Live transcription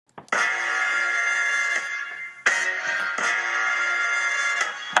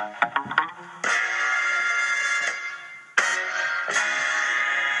All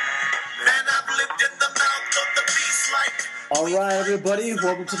right, everybody,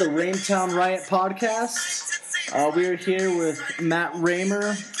 welcome to the Raintown Riot podcast. We are here with Matt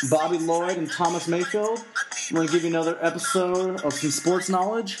Raymer, Bobby Lloyd, and Thomas Mayfield. I'm going to give you another episode of some sports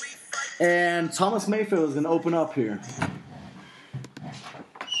knowledge, and Thomas Mayfield is going to open up here.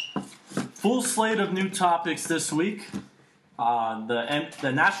 Full slate of new topics this week.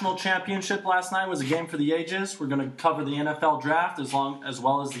 The national championship last night was a game for the ages. We're going to cover the NFL draft as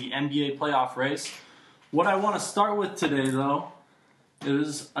well as the NBA playoff race. What I want to start with today, though,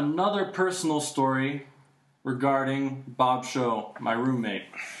 is another personal story regarding Bob Show, my roommate.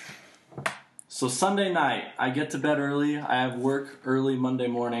 So Sunday night, I get to bed early. I have work early Monday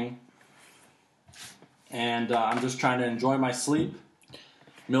morning. And I'm just trying to enjoy my sleep.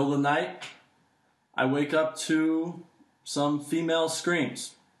 Middle of the night, I wake up to some female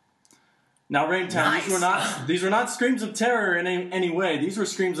screams. Now, Raintown, nice. these were not screams of terror in any way. These were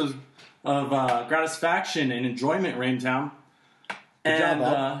screams of gratification and enjoyment, Raintown. And Good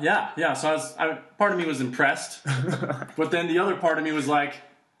job, yeah. So part of me was impressed, but then the other part of me was like,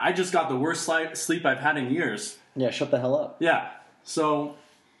 I just got the worst sleep I've had in years. Yeah, shut the hell up. Yeah. So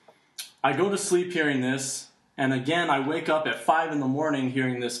I go to sleep hearing this, and again I wake up at 5 a.m.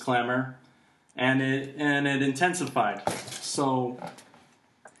 hearing this clamor, and it intensified. So,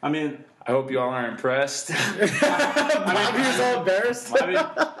 I mean, I hope you all are impressed. Bobby's all embarrassed.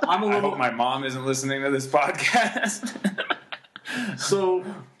 I hope my mom isn't listening to this podcast. So,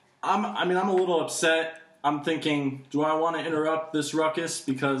 I'm a little upset. I'm thinking, do I want to interrupt this ruckus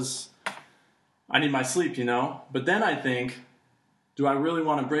because I need my sleep, you know? But then I think, do I really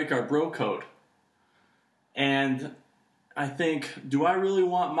want to break our bro code? And I think, do I really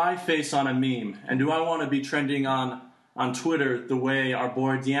want my face on a meme? And do I want to be trending on Twitter the way our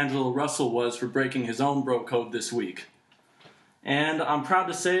boy D'Angelo Russell was for breaking his own bro code this week? And I'm proud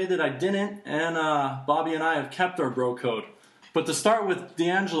to say that I didn't, and Bobby and I have kept our bro code. But to start with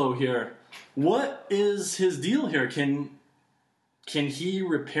D'Angelo here, what is his deal here? Can he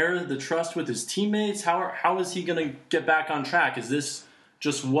repair the trust with his teammates? How is he going to get back on track? Is this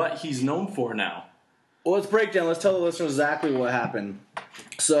just what he's known for now? Well, let's break down. Let's tell the listeners exactly what happened.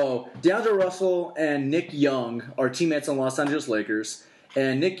 So, D'Angelo Russell and Nick Young are teammates on Los Angeles Lakers,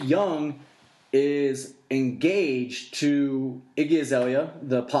 and Nick Young is engaged to Iggy Azalea,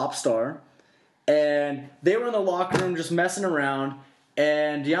 the pop star, and they were in the locker room just messing around,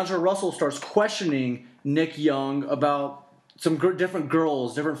 and D'Angelo Russell starts questioning Nick Young about some different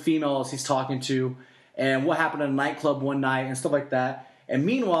girls, different females he's talking to, and what happened at a nightclub one night and stuff like that. And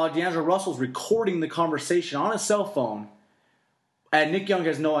meanwhile, D'Angelo Russell's recording the conversation on his cell phone, and Nick Young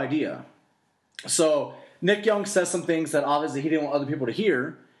has no idea. So Nick Young says some things that obviously he didn't want other people to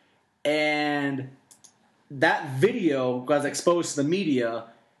hear, and that video got exposed to the media,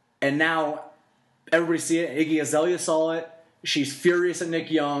 and now everybody see it. Iggy Azalea saw it. She's furious at Nick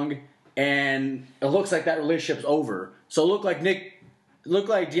Young, and it looks like that relationship's over. So it looked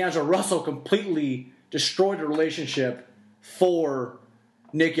like D'Angelo Russell completely destroyed the relationship for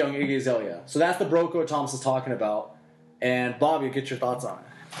Nick Young, Iggy Azalea. So that's the bro code Thomas is talking about. And Bobby, get your thoughts on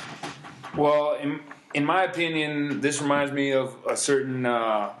it. Well, in my opinion, this reminds me of a certain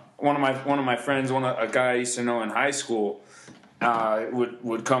one of my friends, a guy I used to know in high school,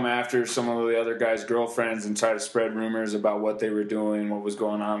 would come after some of the other guys' girlfriends and try to spread rumors about what they were doing, what was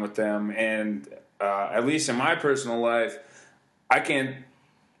going on with them. And at least in my personal life, I can't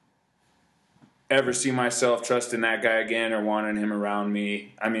ever see myself trusting that guy again or wanting him around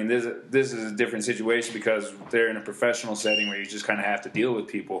me. I mean, this is a different situation because they're in a professional setting where you just kind of have to deal with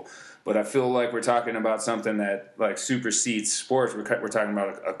people. But I feel like we're talking about something that like supersedes sports. We're talking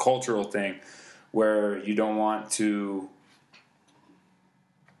about a cultural thing where you don't want to,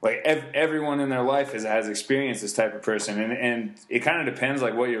 like, everyone in their life has experienced this type of person, and it kind of depends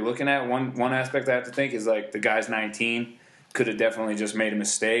like what you're looking at. One aspect I have to think is like the guy's 19, could have definitely just made a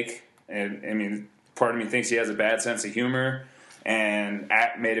mistake. And I mean, part of me thinks he has a bad sense of humor and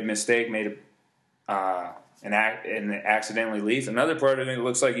made a mistake, and accidentally leaves. Another part of it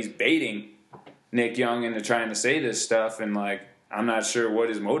looks like he's baiting Nick Young into trying to say this stuff, and like I'm not sure what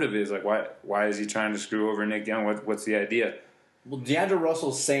his motive is. Like, why is he trying to screw over Nick Young? What's the idea? Well, D'Angelo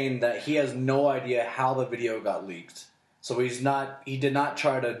Russell's saying that he has no idea how the video got leaked. So he did not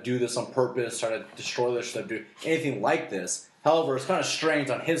try to do this on purpose, try to destroy this, try to do anything like this. However, it's kind of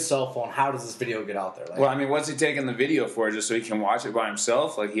strange on his cell phone. How does this video get out there? Well, I mean, what's he taking the video for? Just so he can watch it by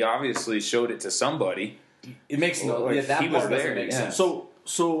himself? Like, he obviously showed it to somebody. It makes no sense. That part doesn't make sense.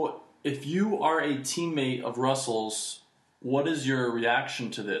 So if you are a teammate of Russell's, what is your reaction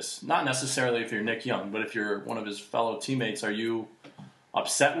to this? Not necessarily if you're Nick Young, but if you're one of his fellow teammates, are you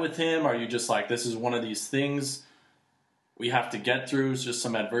upset with him? Are you just like, this is one of these things we have to get through? It's just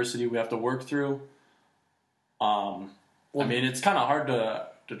some adversity we have to work through. I mean, it's kind of hard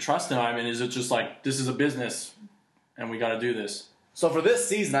to trust him. I mean, is it just like, this is a business and we got to do this? So for this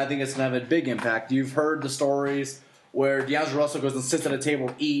season, I think it's going to have a big impact. You've heard the stories where D'Angelo Russell goes and sits at a table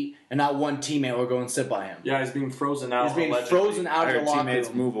to eat, and not one teammate will go and sit by him. Yeah, he's being frozen out. He's being allegedly. frozen out of the locker teammates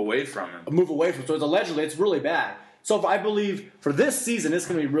room. move away from him. So it's allegedly, it's really bad. So if I believe for this season, it's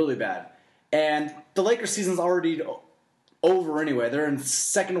going to be really bad. And the Lakers season's already over anyway. They're in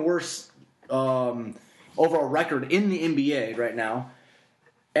second worst overall record in the NBA right now.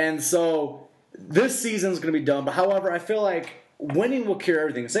 And so this season's going to be done. But however, I feel like winning will cure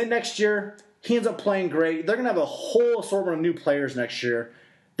everything. Say next year, he ends up playing great. They're going to have a whole assortment of new players next year.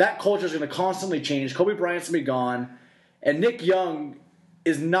 That culture is going to constantly change. Kobe Bryant's going to be gone. And Nick Young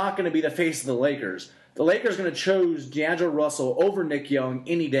is not going to be the face of the Lakers. The Lakers are going to choose D'Angelo Russell over Nick Young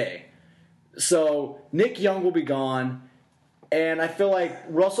any day. So Nick Young will be gone. And I feel like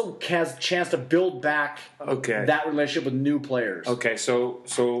Russell has a chance to build back that relationship with new players. Okay, so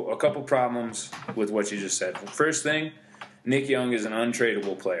a couple problems with what you just said. First thing, Nick Young is an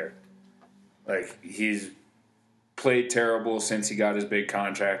untradeable player. Like, he's played terrible since he got his big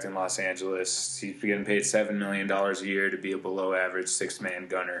contract in Los Angeles. He's getting paid $7 million a year to be a below-average six-man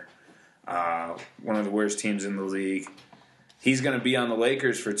gunner. One of the worst teams in the league. He's going to be on the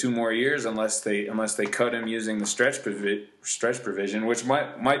Lakers for 2 more years unless they cut him using the stretch provision, which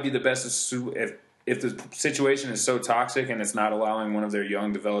might be the best if the situation is so toxic and it's not allowing one of their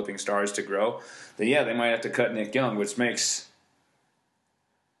young developing stars to grow. Then yeah, they might have to cut Nick Young, which makes.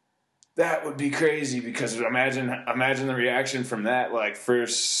 That would be crazy because imagine the reaction from that. Like,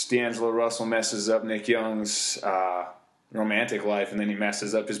 first D'Angelo Russell messes up Nick Young's romantic life, and then he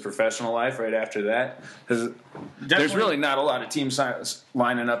messes up his professional life right after that. Because there's really not a lot of teams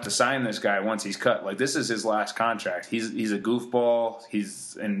lining up to sign this guy once he's cut. Like, this is his last contract. He's a goofball.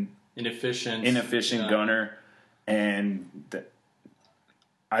 He's an inefficient gunner, and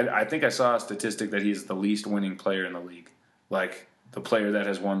I think I saw a statistic that he's the least winning player in the league. Like, the player that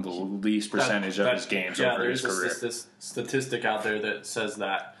has won the least percentage of his games over his career. There's this statistic out there that says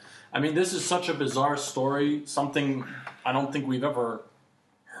that. I mean, this is such a bizarre story, something I don't think we've ever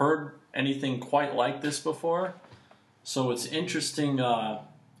heard anything quite like this before. So it's interesting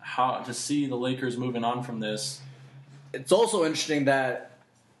how to see the Lakers moving on from this. It's also interesting that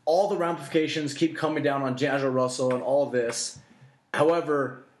all the ramifications keep coming down on D'Angelo Russell and all of this.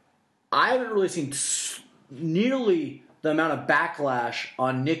 However, I haven't really seen nearly the amount of backlash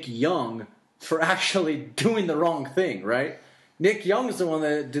on Nick Young for actually doing the wrong thing, right? Nick Young is the one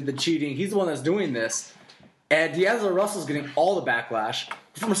that did the cheating. He's the one that's doing this. And D'Angelo Russell's getting all the backlash.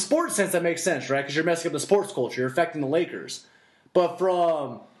 From a sports sense, that makes sense, right? Because you're messing up the sports culture. You're affecting the Lakers. But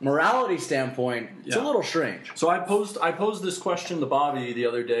from morality standpoint, it's a little strange. So I posed this question to Bobby the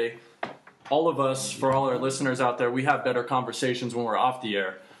other day. All of us, for all our listeners out there, we have better conversations when we're off the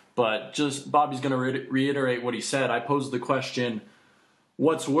air. But just Bobby's going to reiterate what he said. I posed the question,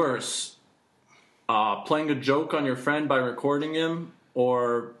 what's worse, playing a joke on your friend by recording him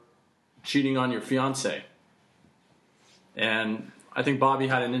or cheating on your fiance? And I think Bobby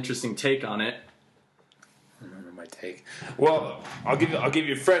had an interesting take on it. I remember my take. Well, I'll give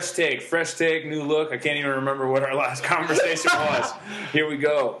you a fresh take, new look. I can't even remember what our last conversation was. Here we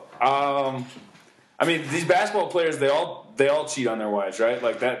go. I mean, these basketball players, they all cheat on their wives, right?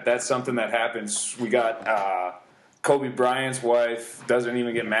 Like, that's something that happens. We got Kobe Bryant's wife doesn't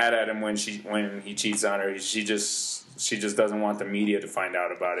even get mad at him when he cheats on her. She just doesn't want the media to find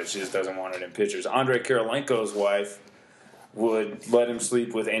out about it. She just doesn't want it in pictures. Andrei Kirilenko's wife would let him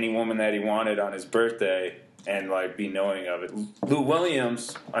sleep with any woman that he wanted on his birthday and, like, be knowing of it. Lou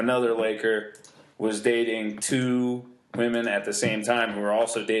Williams, another Laker, was dating 2 women at the same time who were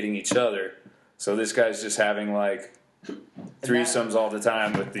also dating each other. So this guy's just having, like, threesomes all the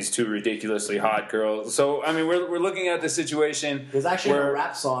time with these 2 ridiculously hot girls. So, I mean, we're looking at the situation. There's actually a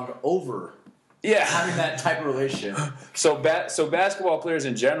rap song over having that type of relationship. So basketball players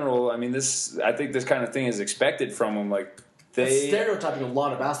in general, I mean, I think this kind of thing is expected from them. Like, That's stereotyping a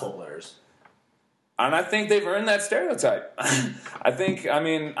lot of basketball players. And I think they've earned that stereotype. I'm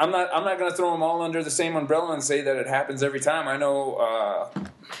not going to throw them all under the same umbrella and say that it happens every time. I know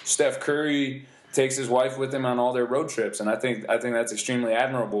Steph Curry takes his wife with him on all their road trips, and I think that's extremely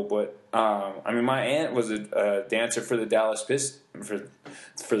admirable. But my aunt was a dancer for the Dallas Pistons,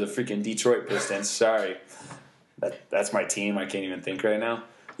 for the freaking Detroit Pistons. Sorry, that's my team. I can't even think right now.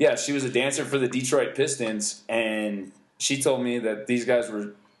 Yeah, she was a dancer for the Detroit Pistons, and she told me that these guys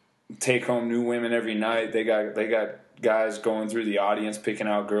were take home new women every night. They got guys going through the audience picking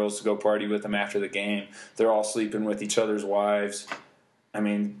out girls to go party with them after the game. They're all sleeping with each other's wives. I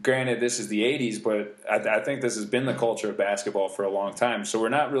mean, granted, this is the 80s, but I think this has been the culture of basketball for a long time. So we're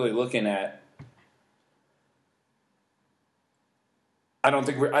not really looking at.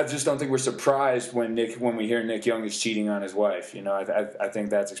 I just don't think we're surprised when we hear Nick Young is cheating on his wife. You know, I think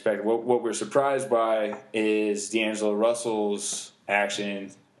that's expected. What we're surprised by is D'Angelo Russell's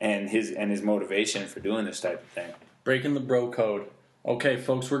action and his motivation for doing this type of thing. Breaking the bro code. Okay,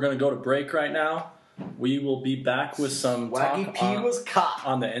 folks, we're going to go to break right now. We will be back with some Wacky talk P was caught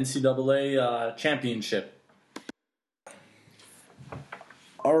on the NCAA championship.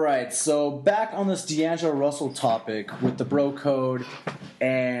 All right, so back on this D'Angelo Russell topic with the bro code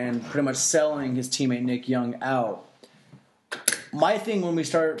and pretty much selling his teammate Nick Young out. My thing when we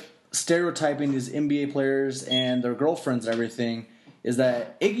start stereotyping these NBA players and their girlfriends and everything is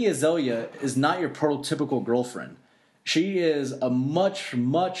that Iggy Azalea is not your prototypical girlfriend. She is a much,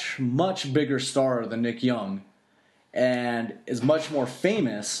 much, much bigger star than Nick Young and is much more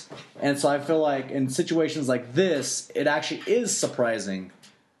famous. And so I feel like in situations like this, it actually is surprising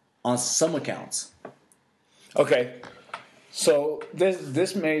on some accounts. Okay, so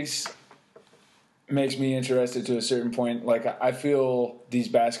this makes me interested to a certain point. Like, I feel these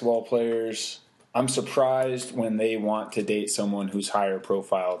basketball players, I'm surprised when they want to date someone who's higher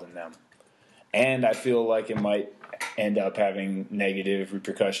profile than them. And I feel like it might end up having negative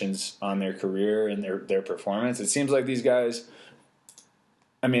repercussions on their career and their performance. It seems like these guys,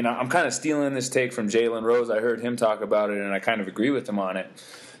 I mean, I'm kind of stealing this take from Jalen Rose. I heard him talk about it, and I kind of agree with him on it,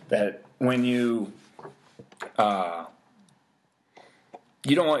 that when you don't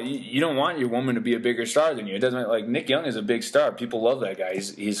want your woman to be a bigger star than you. It doesn't, like, Nick Young is a big star. People love that guy.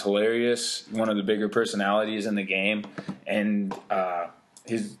 He's hilarious, one of the bigger personalities in the game, and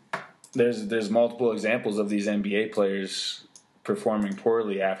there's multiple examples of these NBA players performing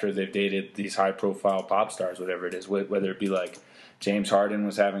poorly after they've dated these high profile pop stars, whatever it is. Whether it be like James Harden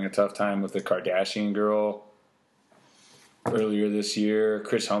was having a tough time with the Kardashian girl earlier this year,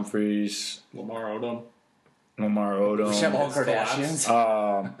 Chris Humphries, Lamar Odom. We should have all Kardashians.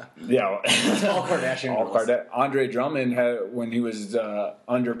 Yeah, all Kardashian. Andre Drummond when he was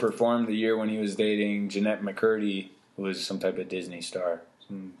underperformed the year when he was dating Jeanette McCurdy, who was some type of Disney star,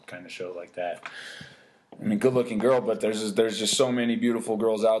 some kind of show like that. I mean, good-looking girl, but there's just so many beautiful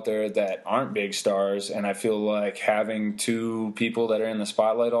girls out there that aren't big stars, and I feel like having two people that are in the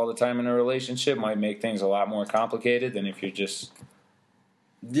spotlight all the time in a relationship might make things a lot more complicated than if you're just.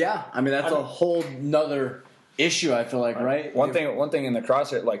 Yeah, I mean that's a whole nother issue. I feel like, right? One thing in the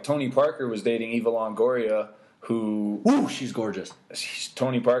crosshair, like Tony Parker was dating Eva Longoria, who she's gorgeous.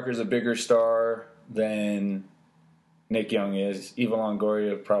 Tony Parker's a bigger star than Nick Young is. Eva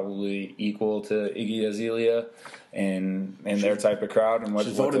Longoria probably equal to Iggy Azalea and their type of crowd and what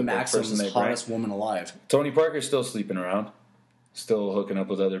She's what voted the person Maxim's they hottest bring. woman alive. Tony Parker's still sleeping around, still hooking up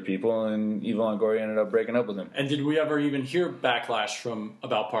with other people, and Eva Longoria ended up breaking up with him. And did we ever even hear backlash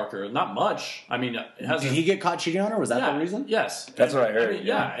about Parker? Not much. I mean, Did he get caught cheating on her? Was that the reason? Yes. That's what I heard. I mean,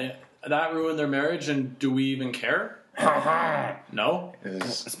 yeah, that ruined their marriage, and do we even care? No.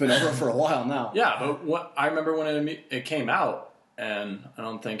 It's been over for a while now. Yeah, but I remember when it came out, and I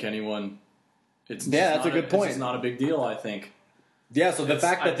don't think anyone. That's a good point. It's not a big deal, I think. Yeah, so the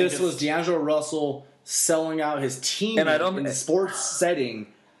fact that this was D'Angelo Russell selling out his team in the sports setting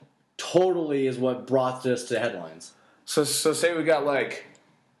totally is what brought this to headlines. So say we got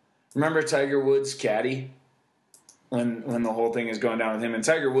remember Tiger Woods' caddy when the whole thing is going down with him, and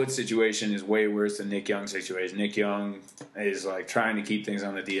Tiger Woods' situation is way worse than Nick Young's situation. Nick Young is trying to keep things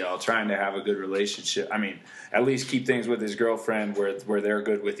on the DL, trying to have a good relationship. I mean, at least keep things with his girlfriend where they're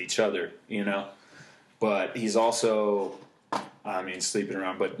good with each other, you know. But he's also, sleeping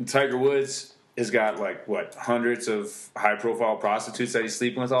around. But Tiger Woods has got hundreds of high-profile prostitutes that he's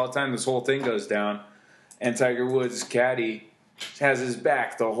sleeping with all the time. This whole thing goes down, and Tiger Woods' caddy has his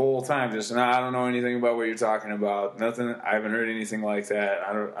back the whole time. Just, I don't know anything about what you're talking about. Nothing. I haven't heard anything like that.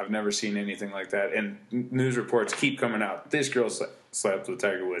 I've never seen anything like that. And news reports keep coming out. This girl slept with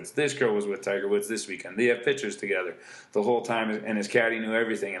Tiger Woods. This girl was with Tiger Woods this weekend. They have pictures together the whole time, and his caddy knew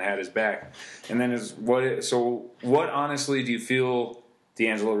everything and had his back. And then what honestly do you feel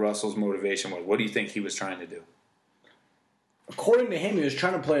D'Angelo Russell's motivation was? What do you think he was trying to do? According to him, he was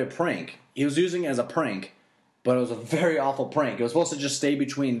trying to play a prank. He was using it as a prank, but it was a very awful prank. It was supposed to just stay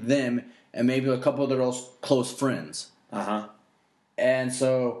between them and maybe a couple of their close friends. Uh-huh. And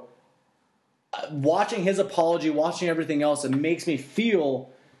so, watching his apology, watching everything else, it makes me feel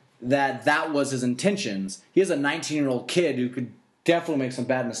that was his intentions. He is a 19-year-old kid who could definitely make some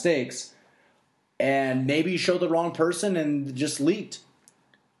bad mistakes, and maybe he showed the wrong person and just leaked.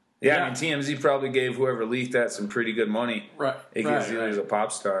 Yeah, I mean, TMZ probably gave whoever leaked that some pretty good money. Right. It gives you as a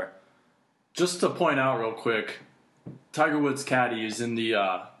pop star. Just to point out real quick, Tiger Woods' caddy is in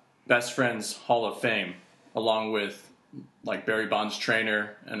the Best Friends Hall of Fame, along with like Barry Bonds'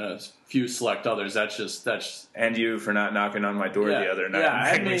 trainer and a few select others. That's And you for not knocking on my door the other night.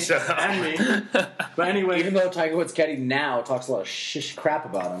 Yeah, and me. And me. But anyway, Even though Tiger Woods' caddy now talks a lot of shish crap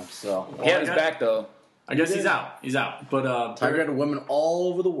about him, so He had his back, though. I guess he's out. He's out. But Tiger had women all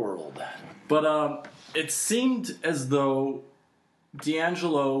over the world. But it seemed as though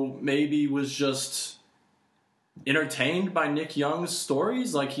D'Angelo maybe was just entertained by Nick Young's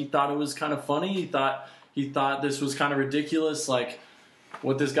stories. Like, he thought it was kind of funny. He thought this was kind of ridiculous, like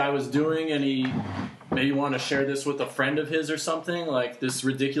what this guy was doing, and he maybe wanted to share this with a friend of his or something, like this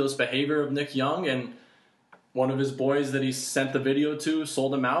ridiculous behavior of Nick Young, and one of his boys that he sent the video to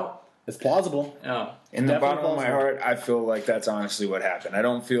sold him out. It's plausible. Yeah. In the Definitely bottom of my plausible. heart, I feel like that's honestly what happened. I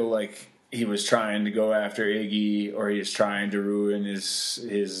don't feel like he was trying to go after Iggy or he was trying to ruin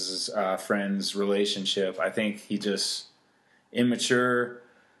his friend's relationship. I think he just immature,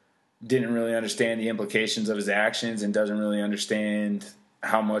 didn't really understand the implications of his actions, and doesn't really understand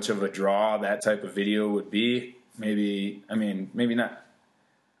how much of a draw that type of video would be. Maybe not.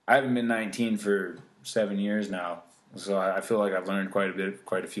 I haven't been 19 for 7 years now. So I feel like I've learned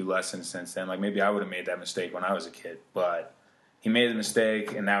quite a few lessons since then. Like, maybe I would have made that mistake when I was a kid, but he made the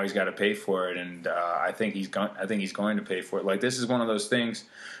mistake, and now he's got to pay for it. And I think he's going to pay for it. Like, this is one of those things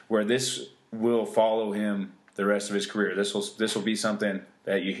where this will follow him the rest of his career. This will be something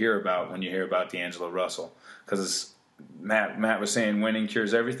that you hear about when you hear about D'Angelo Russell, because Matt was saying winning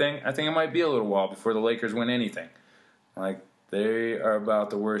cures everything. I think it might be a little while before the Lakers win anything. Like, they are about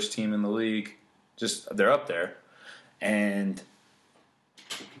the worst team in the league. Just, they're up there. And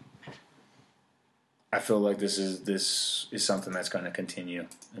I feel like this is something that's going to continue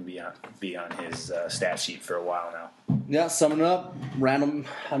and be on his stat sheet for a while now. Yeah, summing it up,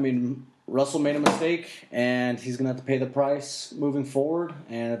 Russell made a mistake, and he's going to have to pay the price moving forward,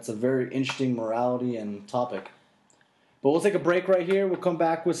 and it's a very interesting morality and topic. But we'll take a break right here. We'll come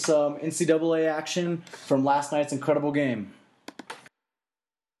back with some NCAA action from last night's incredible game.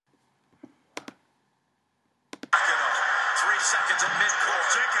 3 seconds at midcourt.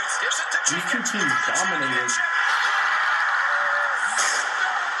 Jenkins gives it to These two teams dominated.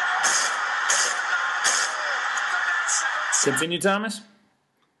 Continue, Thomas.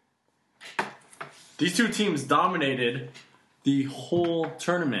 These two teams dominated the whole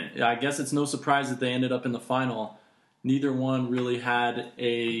tournament. I guess it's no surprise that they ended up in the final. Neither one really had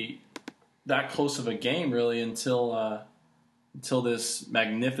that close of a game really until this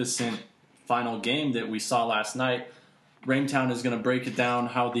magnificent final game that we saw last night. Raintown is going to break it down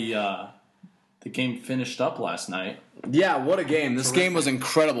how the game finished up last night. Yeah, what a game. This game was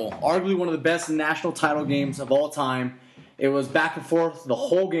incredible. Arguably one of the best national title games of all time. It was back and forth the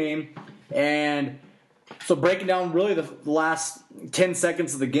whole game. And so breaking down really the last 10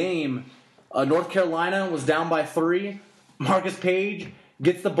 seconds of the game, North Carolina was down by 3. Marcus Page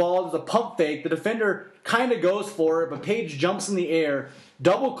gets the ball. There's a pump fake. The defender kind of goes for it, but Page jumps in the air,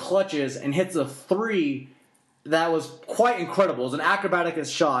 double clutches, and hits a 3 that was quite incredible. It was an acrobatic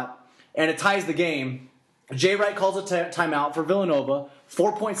shot, and it ties the game. Jay Wright calls a timeout for Villanova.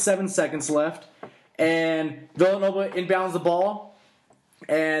 4.7 seconds left, and Villanova inbounds the ball,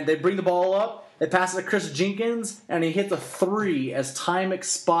 and they bring the ball up. They pass it to Chris Jenkins, and he hits a 3 as time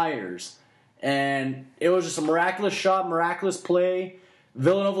expires. And it was just a miraculous shot, miraculous play.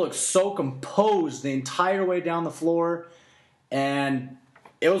 Villanova looked so composed the entire way down the floor, and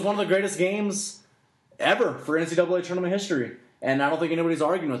it was one of the greatest games ever for NCAA tournament history. And I don't think anybody's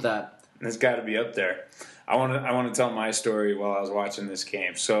arguing with that. It's got to be up there. I want to tell my story while I was watching this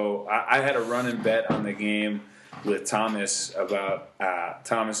game. So I had a running bet on the game with Thomas about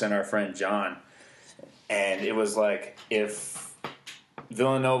Thomas and our friend John, and it was like, if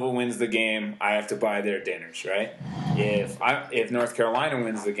Villanova wins the game, I have to buy their dinners, right? If North Carolina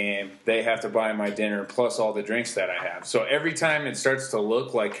wins the game, they have to buy my dinner plus all the drinks that I have. So every time it starts to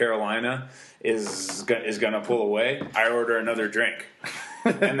look like Carolina is going to pull away, I order another drink.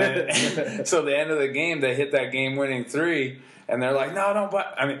 And then, so the end of the game, they hit that game-winning 3, and they're like, no, don't buy.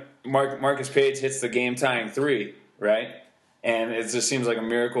 I mean, Marcus Page hits the game-tying 3, right? And it just seems like a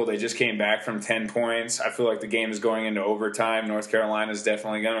miracle. They just came back from 10 points. I feel like the game is going into overtime. North Carolina's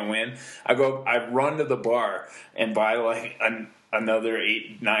definitely going to win. I run to the bar and buy like another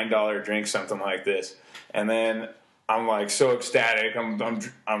 $8-9 drink, something like this. And then I'm like so ecstatic.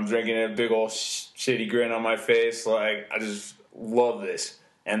 I'm drinking a big old shitty grin on my face. Like I just love this.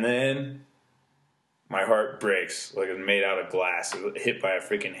 And then my heart breaks like it's made out of glass. It was hit by a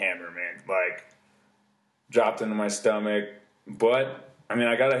freaking hammer, man. Like dropped into my stomach. But I mean,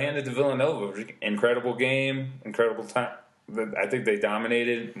 I gotta hand it to Villanova. Incredible game, incredible time. I think they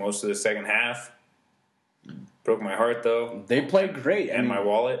dominated most of the second half. Broke my heart though. They played great. And my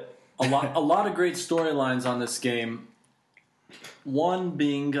wallet. A lot of great storylines on this game. One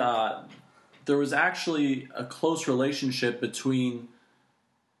being there was actually a close relationship between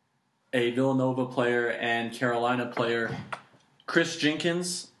a Villanova player and Carolina player, Chris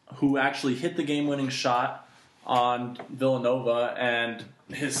Jenkins, who actually hit the game-winning shot on Villanova, and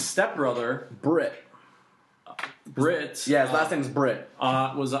his stepbrother Britt. Yeah, his last name is Britt.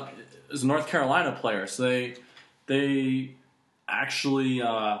 Was a North Carolina player. So they actually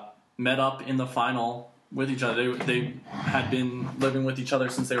met up in the final with each other. They had been living with each other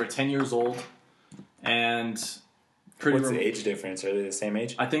since they were 10 years old, and what's the age difference? Are they the same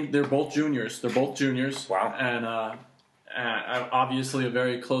age? I think they're both juniors. Wow. And obviously a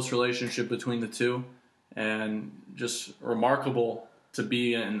very close relationship between the two, and just remarkable to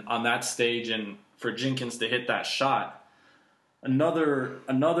be on that stage and for Jenkins to hit that shot.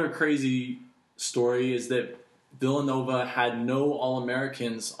 Another crazy story is that Villanova had no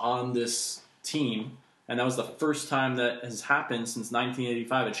All-Americans on this team, and that was the first time that has happened since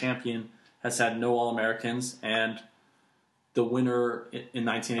 1985. A champion has had no All-Americans, and the winner in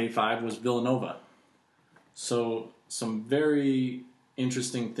 1985 was Villanova. So some very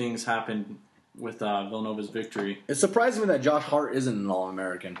interesting things happened with Villanova's victory. It's surprising me that Josh Hart isn't an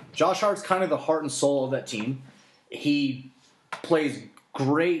All-American. Josh Hart's kind of the heart and soul of that team. He plays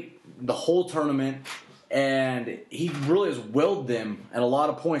great the whole tournament, and he really has willed them at a lot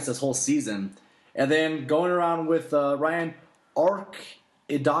of points this whole season. And then going around with Ryan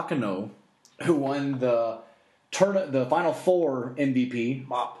Idakano, who won the Final Four MVP.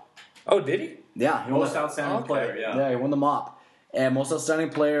 Mop. Oh, did he? Yeah. He Most outstanding player, yeah. Yeah, he won the mop. And most outstanding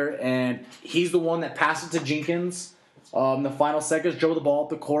player, and he's the one that passed it to Jenkins. In the final seconds, drove the ball up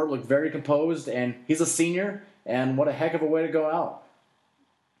the court, looked very composed, and he's a senior, and what a heck of a way to go out.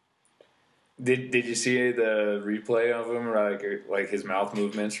 Did you see the replay of him, like his mouth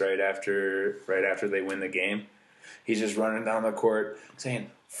movements right after they win the game? He's just running down the court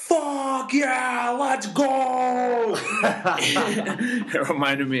saying, "Fuck yeah, let's go!" It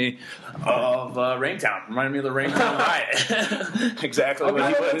reminded me of Raintown. Reminded me of the Raintown riot. Exactly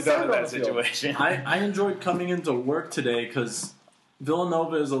what he would have done in that situation. I enjoyed coming into work today because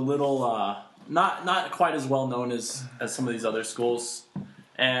Villanova is a little not quite as well known as some of these other schools.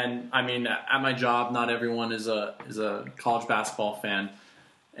 And I mean, at my job, not everyone is a college basketball fan.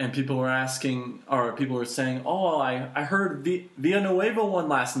 And people were asking, or people were saying, "Oh, I heard Villanueva won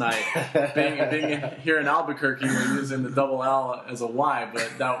last night." being here in Albuquerque, we're using the double L as a Y,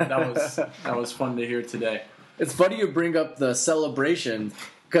 but that was fun to hear today. It's funny you bring up the celebration,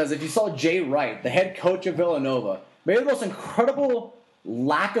 because if you saw Jay Wright, the head coach of Villanova, made the most incredible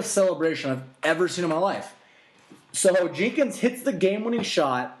lack of celebration I've ever seen in my life. So Jenkins hits the game-winning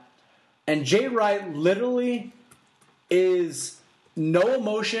shot, and Jay Wright literally is no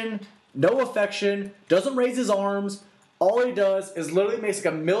emotion, no affection, doesn't raise his arms. All he does is literally makes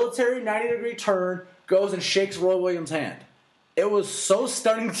like a military 90-degree turn, goes and shakes Roy Williams' hand. It was so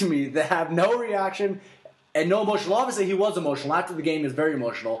stunning to me to have no reaction and no emotion. Obviously, he was emotional. After the game, he was very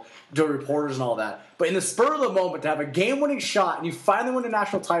emotional to reporters and all that. But in the spur of the moment, to have a game-winning shot and you finally win a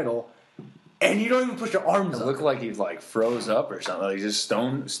national title, and you don't even put your arms up. It looked like he like froze up or something. Like just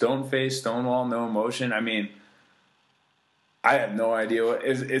stone face, stonewall, no emotion. I mean, I have no idea what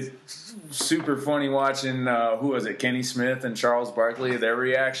it's super funny watching who was it, Kenny Smith and Charles Barkley, their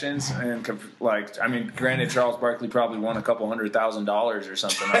reactions, and granted Charles Barkley probably won a couple $100,000 or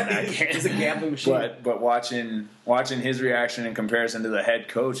something on that game. He's a gambling machine. But watching his reaction in comparison to the head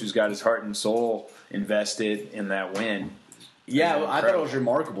coach who's got his heart and soul invested in that win. Yeah, I thought it was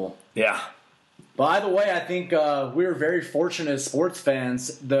remarkable. Yeah. By the way, I think we were very fortunate as sports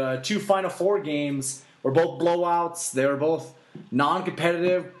fans. The two Final Four games were both blowouts. They were both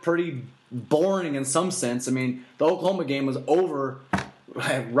non-competitive, pretty boring in some sense. I mean, the Oklahoma game was over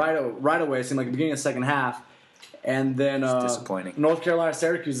right away. It seemed like the beginning of the second half. And then disappointing. North Carolina,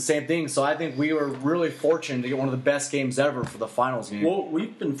 Syracuse, the same thing. So I think we were really fortunate to get one of the best games ever for the finals game. Well,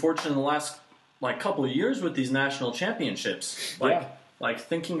 we've been fortunate in the last couple of years with these national championships. Like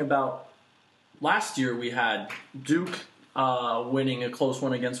thinking about last year, we had Duke winning a close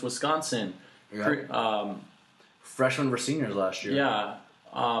one against Wisconsin. Freshmen were seniors last year. Yeah.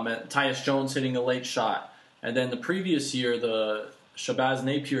 Tyus Jones hitting a late shot. And then the previous year, the Shabazz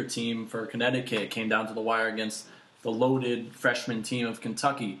Napier team for Connecticut came down to the wire against the loaded freshman team of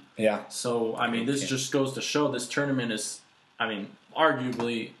Kentucky. Yeah. So, I mean, this just goes to show this tournament is, I mean,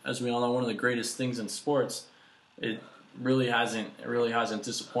 arguably, as we all know, one of the greatest things in sports. It really hasn't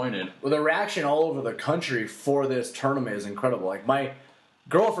disappointed. Well, the reaction all over the country for this tournament is incredible. Like, my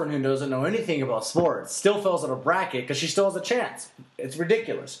girlfriend, who doesn't know anything about sports, still fills out a bracket because she still has a chance. It's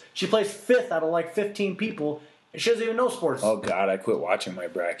ridiculous. She plays 5th out of like 15 people, and she doesn't even know sports. Oh, God, I quit watching my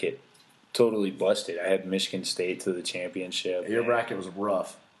bracket. Totally busted. I had Michigan State to the championship. Your bracket was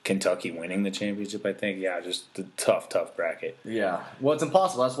rough. Kentucky winning the championship, I think. Yeah, just a tough bracket. Yeah. Well, it's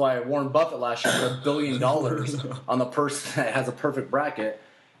impossible. That's why Warren Buffett last year put $1 billion on the person that has a perfect bracket.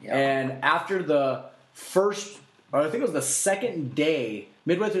 Yeah. And after the first, or I think it was the second day,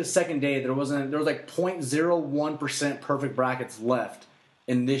 midway through the second day, there was like 0.01% perfect brackets left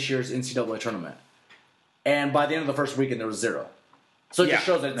in this year's NCAA tournament. And by the end of the first weekend, there was 0. So it just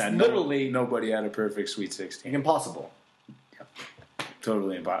shows that it's literally nobody had a perfect Sweet 16. Impossible.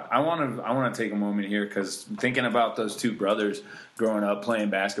 Totally impossible. I want to take a moment here because thinking about those two brothers growing up playing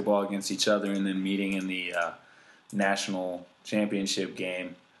basketball against each other and then meeting in the national championship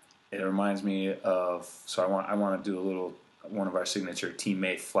game, it reminds me of. So I want to do one of our signature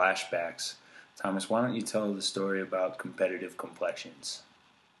teammate flashbacks. Thomas, why don't you tell the story about competitive complexions?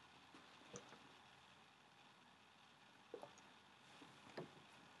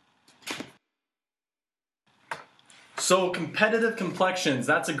 So, competitive complexions,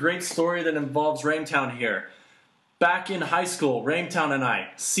 that's a great story that involves Raintown here. Back in high school, Raintown and I,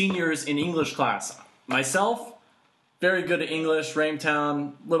 seniors in English class. Myself, very good at English.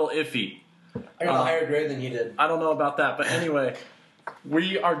 Raintown, little iffy. I got a higher grade than you did. I don't know about that, but anyway,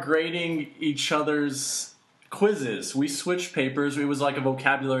 we are grading each other's quizzes. We switched papers. It was like a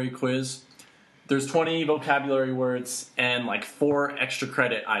vocabulary quiz. There's 20 vocabulary words and like 4 extra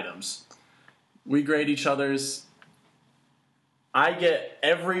credit items. We grade each other's. I get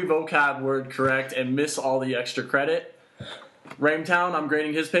every vocab word correct and miss all the extra credit. Raintown, I'm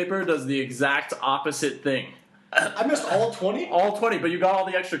grading his paper, does the exact opposite thing. I missed all 20? All 20, but you got all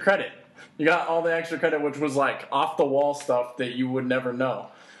the extra credit. You got all the extra credit, which was like off-the-wall stuff that you would never know.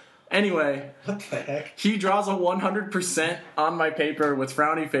 Anyway, what the heck? He draws a 100% on my paper with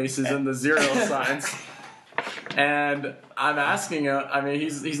frowny faces and the 0 signs. And I'm asking him, I mean,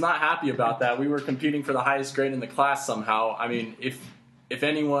 he's not happy about that. We were competing for the highest grade in the class somehow. I mean, if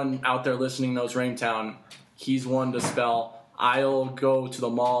anyone out there listening knows Raintown, he's one to spell, I'll go to the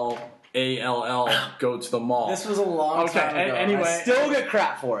mall, A-L-L, go to the mall. This was a long time ago. Anyway. I still get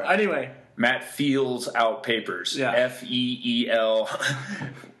crap for it. Anyway. Matt feels out papers. Yeah. F-E-E-L.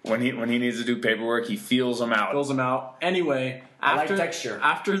 When he needs to do paperwork, he feels them out. Anyway. I like texture.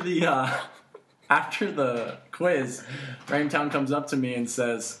 After the quiz, Raintown comes up to me and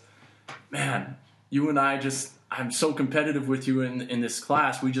says, man, you and I'm so competitive with you in this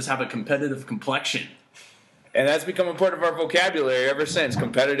class. We just have a competitive complexion. And that's become a part of our vocabulary ever since,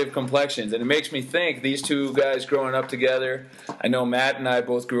 competitive complexions. And it makes me think, these two guys growing up together, I know Matt and I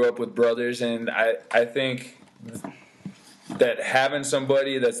both grew up with brothers, and I think that having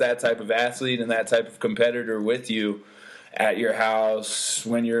somebody that's that type of athlete and that type of competitor with you at your house,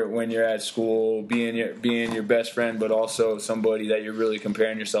 when you're at school, being your best friend, but also somebody that you're really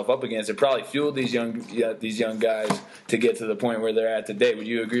comparing yourself up against. It probably fueled these young guys to get to the point where they're at today. Would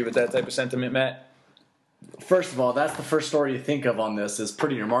you agree with that type of sentiment, Matt? First of all, that's the first story you think of on this is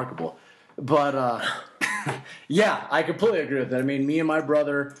pretty remarkable. But yeah, I completely agree with that. I mean, me and my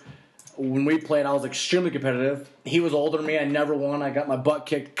brother, when we played, I was extremely competitive. He was older than me. I never won. I got my butt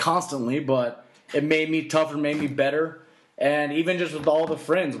kicked constantly, but it made me tougher, made me better. And even just with all the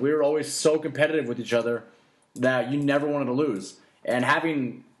friends, we were always so competitive with each other that you never wanted to lose. And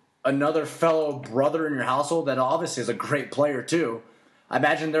having another fellow brother in your household that obviously is a great player too, I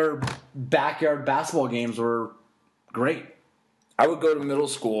imagine their backyard basketball games were great. I would go to middle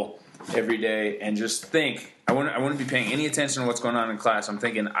school every day and just think, I wouldn't be paying any attention to what's going on in class. I'm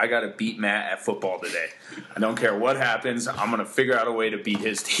thinking, I got to beat Matt at football today. I don't care what happens. I'm going to figure out a way to beat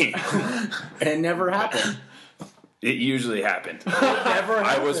his team. And it never happened. It usually happened. Never happened.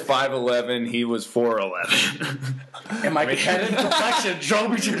 I was 5'11", he was 4'11". And my competitive complexion drove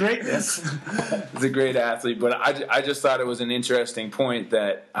me to greatness. He's a great athlete, but I just thought it was an interesting point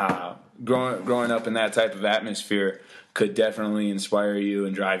that growing up in that type of atmosphere could definitely inspire you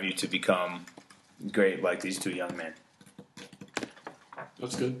and drive you to become great like these two young men.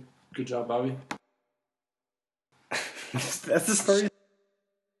 That's good. Good job, Bobby. That's the story.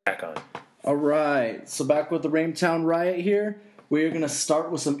 Back on. All right, so back with the Raintown Riot here. We are going to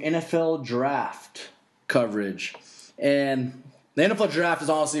start with some NFL draft coverage. And the NFL draft is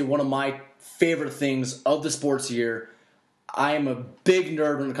honestly one of my favorite things of the sports year. I am a big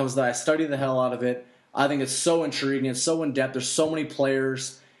nerd when it comes to that. I study the hell out of it. I think it's so intriguing. It's so in-depth. There's so many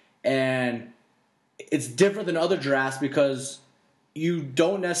players. And it's different than other drafts because you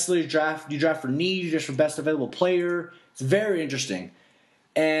don't necessarily draft. You draft for need. You draft for best available player. It's very interesting.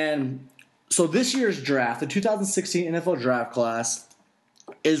 And so this year's draft, the 2016 NFL draft class,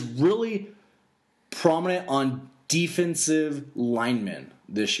 is really prominent on defensive linemen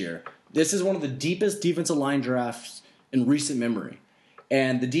this year. This is one of the deepest defensive line drafts in recent memory.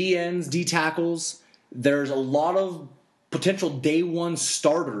 And the DNs, D tackles, there's a lot of potential day one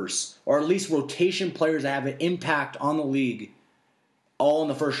starters, or at least rotation players that have an impact on the league, all in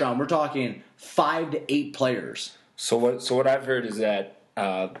the first round. We're talking 5 to 8 players. So what I've heard is that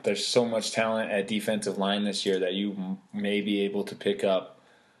there's so much talent at defensive line this year that you may be able to pick up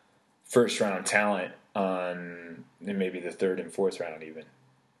first round talent on maybe the 3rd and 4th round even.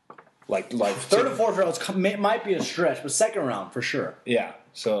 Like 3rd and 4th rounds might be a stretch, but 2nd round for sure. Yeah,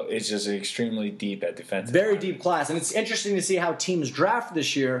 so it's just extremely deep at defensive. Very deep class, and it's interesting to see how teams draft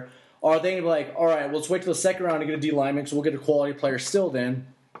this year. Are they going to be like, all right, well, let's wait till the 2nd round to get a D lineman, so we'll get a quality player still then,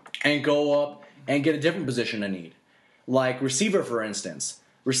 and go up and get a different position in need. Like receiver, for instance.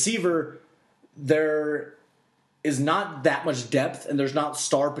 Receiver, there is not that much depth, and there's not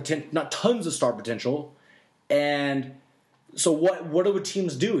tons of star potential. And so what would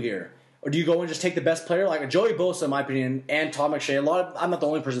teams do here? Or do you go and just take the best player? Like Joey Bosa, in my opinion, and Tom McShay. I'm not the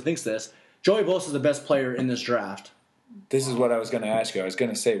only person who thinks this. Joey Bosa is the best player in this draft. This is what I was going to ask you. I was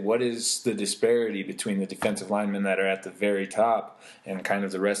going to say, what is the disparity between the defensive linemen that are at the very top and kind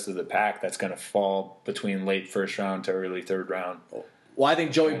of the rest of the pack that's going to fall between late first round to early 3rd round? Well, I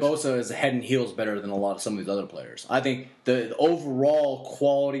think Joey Bosa is head and heels better than some of these other players. I think the overall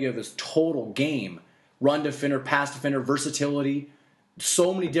quality of his total game, run defender, pass defender, versatility,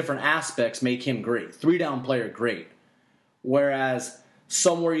 so many different aspects make him great. 3-down player, great. Whereas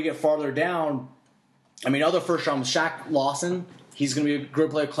somewhere you get farther down, I mean, other first round, Shaq Lawson, he's going to be a great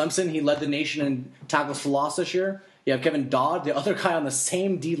player. Clemson, he led the nation in tackles for loss this year. You have Kevin Dodd, the other guy on the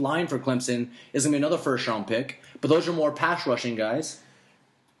same D line for Clemson, is going to be another first round pick. But those are more pass rushing guys.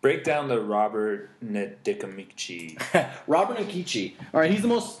 Break down the Robert Nkemdiche. Robert Nkemdiche. All right, he's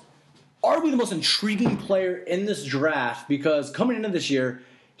arguably the most intriguing player in this draft because coming into this year,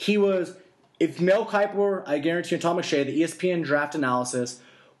 he was, if Mel Kiper, I guarantee you, Tom McShay, the ESPN draft analysis,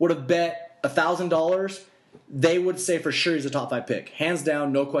 would have bet $1,000, they would say for sure he's a top 5 pick. Hands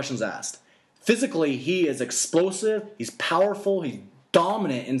down, no questions asked. Physically, he is explosive, he's powerful, he's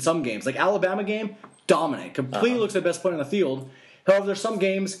dominant in some games. Like Alabama game, dominant. Completely looks like the best player on the field. However, there's some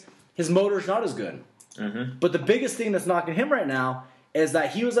games his motor's not as good. Mm-hmm. But the biggest thing that's knocking him right now is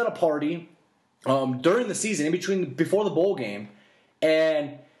that he was at a party during the season, before the bowl game,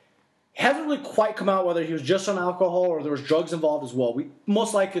 and hasn't really quite come out whether he was just on alcohol or there was drugs involved as well.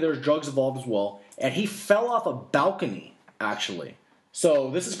 Most likely there was drugs involved as well. And he fell off a balcony, actually. So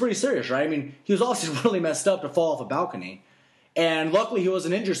this is pretty serious, right? I mean, he was obviously really messed up to fall off a balcony. And luckily he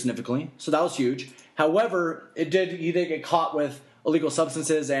wasn't injured significantly, so that was huge. However, he did get caught with illegal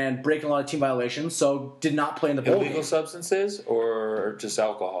substances and breaking a lot of team violations, so did not play in the bowl game. Illegal substances or just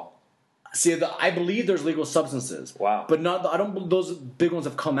alcohol? See, I believe there's legal substances. Wow. But I don't believe those big ones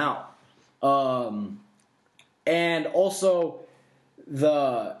have come out. And also,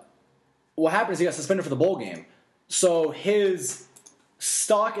 what happened is he got suspended for the bowl game. So his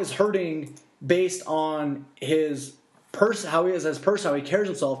stock is hurting based on his purse, how he is as a person, how he carries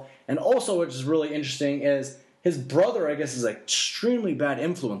himself. And also, which is really interesting, is his brother, I guess, is an extremely bad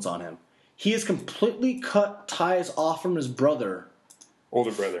influence on him. He has completely cut ties off from his brother.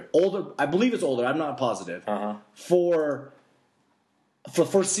 Older brother. I believe it's older. I'm not positive. Uh-huh. For the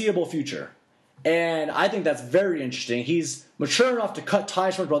foreseeable future. And I think that's very interesting. He's mature enough to cut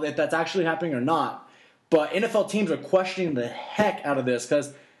ties from his brother, if that's actually happening or not. But NFL teams are questioning the heck out of this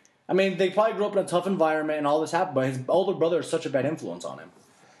because, I mean, they probably grew up in a tough environment and all this happened, but his older brother is such a bad influence on him.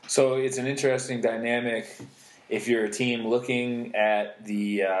 So it's an interesting dynamic. If you're a team looking at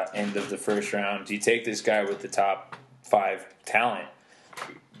the end of the first round, do you take this guy with the top 5 talent,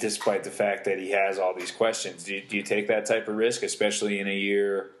 despite the fact that he has all these questions? Do you take that type of risk, especially in a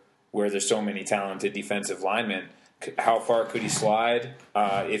year where there's so many talented defensive linemen? How far could he slide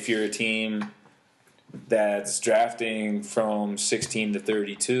if you're a team that's drafting from 16 to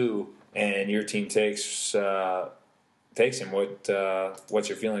 32 and your team takes him? What's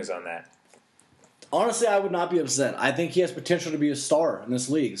your feelings on that? Honestly, I would not be upset. I think he has potential to be a star in this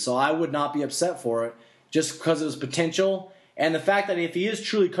league, so I would not be upset for it just because of his potential. And the fact that if he is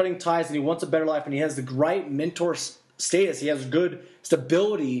truly cutting ties and he wants a better life and he has the right mentor status, he has good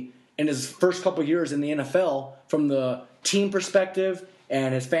stability in his first couple years in the NFL from the team perspective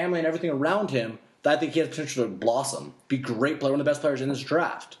and his family and everything around him, that I think he has potential to blossom, be a great player, one of the best players in this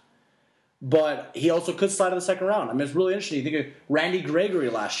draft. But he also could slide to the second round. I mean, it's really interesting. You think of Randy Gregory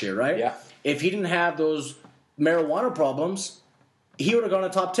last year, right? Yeah. If he didn't have those marijuana problems, he would have gone to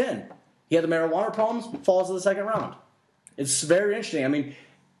top 10. He had the marijuana problems, falls to the second round. It's very interesting. I mean,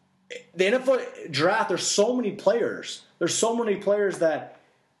 the NFL draft, there's so many players. There's so many players that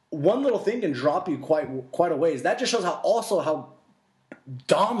one little thing can drop you quite a ways. That just shows how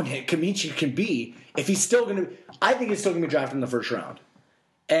dominant Kamichi can be if he's still going to. I think he's still going to be drafted in the first round.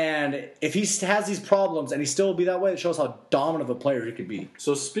 And if he has these problems and he still will be that way, it shows how dominant of a player he could be.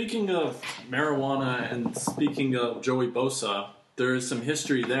 So speaking of marijuana and speaking of Joey Bosa, there is some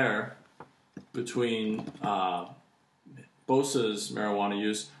history there between Bosa's marijuana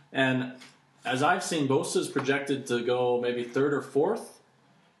use. And as I've seen, Bosa's projected to go maybe third or fourth.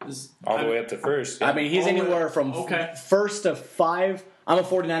 All the way up to first. I mean, he's anywhere from Okay. first to 5. I'm a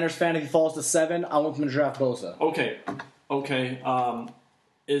 49ers fan. If he falls to 7, I want him to draft Bosa. Okay.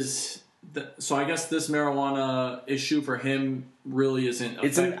 So I guess this marijuana issue for him really isn't.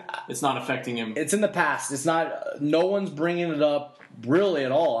 It's not affecting him. It's in the past. It's not. No one's bringing it up really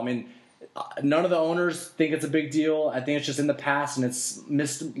at all. I mean, none of the owners think it's a big deal. I think it's just in the past and it's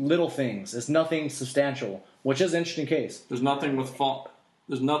missed little things. It's nothing substantial, which is an interesting case. There's nothing with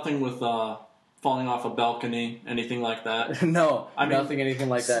falling off a balcony, anything like that. No, I mean, anything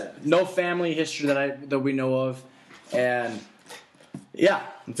like that. No family history that we know of, and yeah,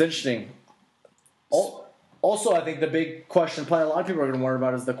 it's interesting. Also, I think the big question probably a lot of people are going to worry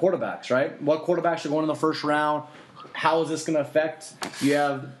about is the quarterbacks, right? What quarterbacks are going in the first round? How is this going to affect? You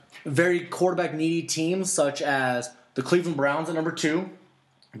have very quarterback-needy teams such as the Cleveland Browns at number 2.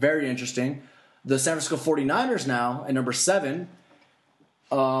 Very interesting. The San Francisco 49ers now at number 7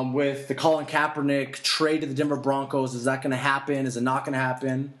 with the Colin Kaepernick trade to the Denver Broncos. Is that going to happen? Is it not going to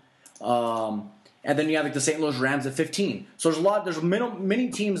happen? And then you have like the St. Louis Rams at 15. So there's many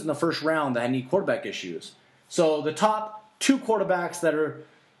teams in the first round that need quarterback issues. So the top 2 quarterbacks that are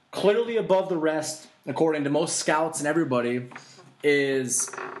clearly above the rest, according to most scouts and everybody, is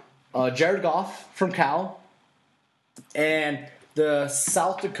Jared Goff from Cal and the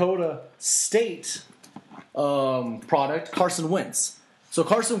South Dakota State product, Carson Wentz. So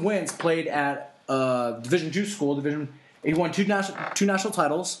Carson Wentz played at Division II school. He won two national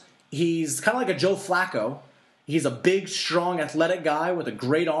titles. He's kind of like a Joe Flacco. He's a big, strong, athletic guy with a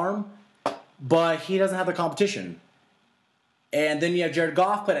great arm, but he doesn't have the competition. And then you have Jared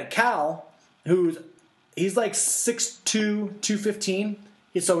Goff played at Cal, he's like 6'2", 215.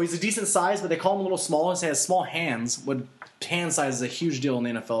 So he's a decent size, but they call him a little small. He has small hands. Hand size is a huge deal in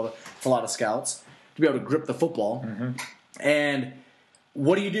the NFL for a lot of scouts to be able to grip the football. Mm-hmm. And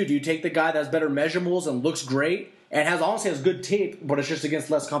what do? Do you take the guy that has better measurables and looks great and honestly has good tape, but it's just against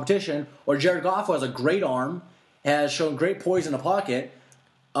less competition, or Jared Goff, who has a great arm, has shown great poise in the pocket?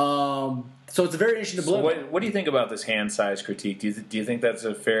 So it's a very interesting to So blend. what do you think about this hand size critique? Do you think that's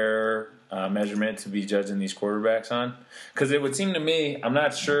a fair measurement to be judging these quarterbacks on? Because it would seem to me, I'm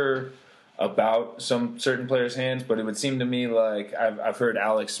not sure about some certain players' hands, but it would seem to me like I've heard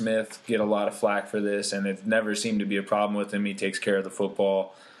Alex Smith get a lot of flack for this, and it never seemed to be a problem with him. He takes care of the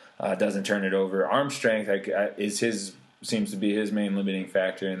football, doesn't turn it over. Arm strength seems to be his main limiting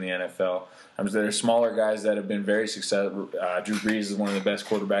factor in the NFL. There are smaller guys that have been very successful. Drew Brees is one of the best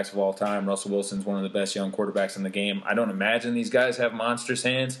quarterbacks of all time. Russell Wilson's one of the best young quarterbacks in the game. I don't imagine these guys have monstrous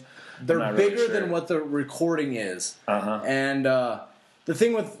hands. They're bigger than what the recording is. Uh-huh. And the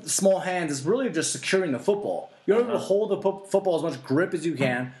thing with small hands is really just securing the football. You don't have to hold the football as much grip as you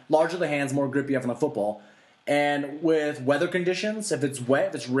can. Larger the hands, more grip you have on the football. And with weather conditions, if it's wet,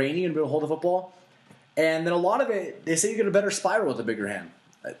 if it's rainy, you'll be able to hold the football. And then a lot of it, they say you get a better spiral with a bigger hand.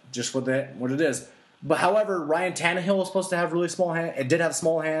 Just what it is. But however, Ryan Tannehill was supposed to have really small hands. It did have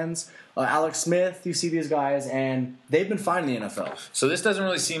small hands. Alex Smith, you see these guys, and they've been fine in the NFL. So this doesn't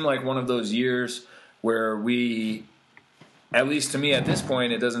really seem like one of those years where we, at least to me at this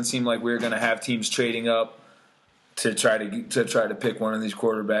point, it doesn't seem like we're going to have teams trading up to try to pick one of these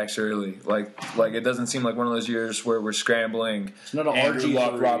quarterbacks early. Like it doesn't seem like one of those years where we're scrambling. It's not an Andrew RG3,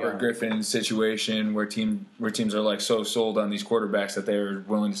 Luck, Robert Griffin situation where teams are like so sold on these quarterbacks that they're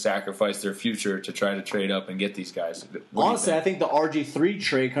willing to sacrifice their future to try to trade up and get these guys. Honestly, I think the RG3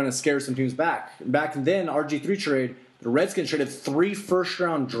 trade kind of scares some teams back. Back then, RG3 trade, the Redskins traded 3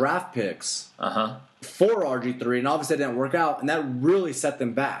 first-round draft picks for RG3, and obviously it didn't work out, and that really set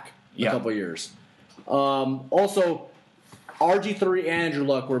them back a couple years. Also, RG3 and Andrew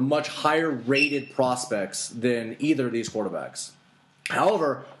Luck were much higher rated prospects than either of these quarterbacks.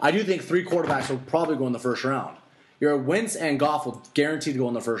 However, I do think 3 quarterbacks will probably go in the first round. Your Wentz and Goff will guaranteed to go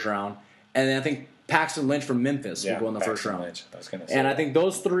in the first round, and then I think Paxton Lynch from Memphis will go in the first round. Lynch. I was gonna say and that. I think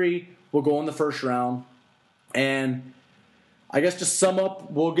those 3 will go in the first round. And I guess to sum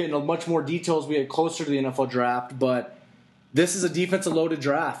up, we'll get into much more details as we get closer to the NFL draft, but this is a defensive loaded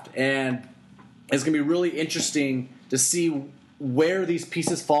draft, and it's going to be really interesting to see where these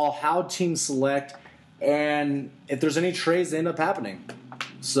pieces fall, how teams select, and if there's any trades that end up happening.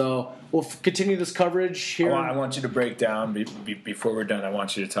 So we'll continue this coverage here. I want you to break down, before we're done, I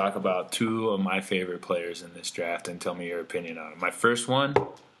want you to talk about 2 of my favorite players in this draft and tell me your opinion on them. My first one,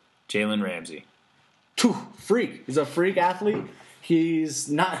 Jalen Ramsey. Freak. He's a freak athlete. He's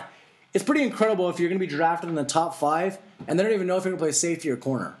not. It's pretty incredible if you're going to be drafted in the top 5 and they don't even know if you're going to play safety or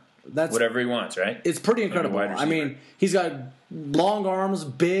corner. That's whatever he wants, right? It's pretty incredible. Wide I receiver. mean, he's got long arms,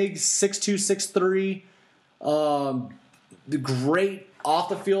 big, 6'2", 6'3", the great off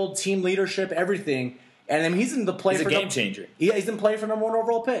the field team leadership, everything. And then he's in the play He's for a game changer. Yeah, he's in play for number 1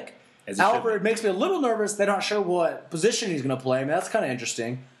 overall pick. As he should However, be. it makes me a little nervous. They're not sure what position he's going to play. I mean, that's kind of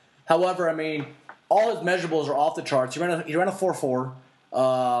interesting. However, I mean, all his measurables are off the charts. He ran a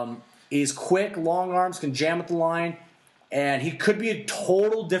 4.4. He's quick, long arms, can jam at the line, and he could be a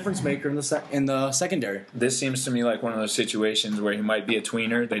total difference maker in the secondary. This seems to me like one of those situations where he might be a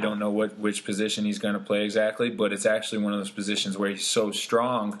tweener. They don't know which position he's going to play exactly, but it's actually one of those positions where he's so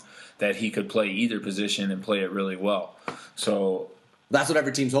strong that he could play either position and play it really well. So That's what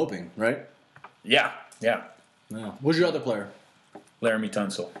every team's hoping, right? yeah. Who's your other player? Laramie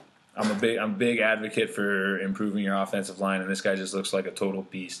Tunsil. I'm a big advocate for improving your offensive line, and this guy just looks like a total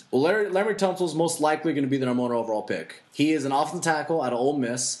beast. Well, Laramie Tunsil's most likely going to be the number 1 overall pick. He is an offensive tackle out of Ole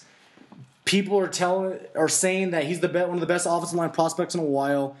Miss. People are saying that he's one of the best offensive line prospects in a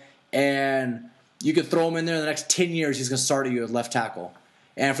while, and you could throw him in there in the next 10 years. He's going to start at you at left tackle.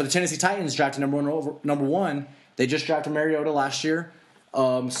 And for the Tennessee Titans, drafted number one, they just drafted Mariota last year,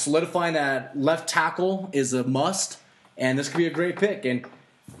 solidifying that left tackle is a must, and this could be a great pick. And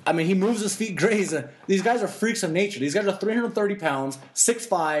I mean, he moves his feet great. These guys are freaks of nature. These guys are 330 pounds,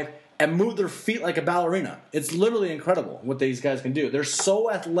 6'5", and move their feet like a ballerina. It's literally incredible what these guys can do. They're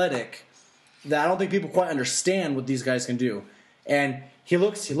so athletic that I don't think people quite understand what these guys can do. And he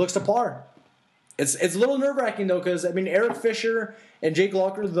looks to par. It's a little nerve-wracking, though, because, I mean, Eric Fisher and Jake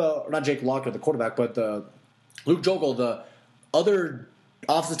Locker, not Jake Locker, the quarterback, but Luke Jokel, the other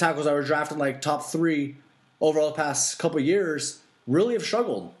offensive tackles that were drafted like top 3 overall the past couple of years, really have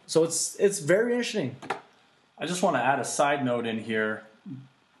struggled. So it's very interesting. I just want to add a side note in here.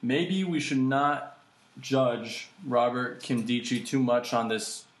 Maybe we should not judge Robert Kimdichie too much on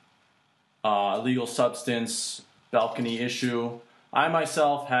this illegal substance balcony issue. I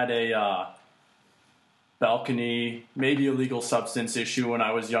myself had a balcony, maybe illegal substance issue when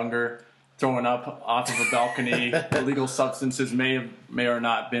I was younger. Throwing up off of a balcony, illegal substances may or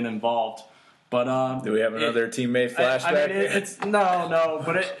not been involved. But Do we have another teammate flashback? I mean, it's no,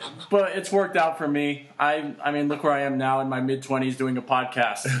 but it's worked out for me. I mean, look where I am now in my mid-20s doing a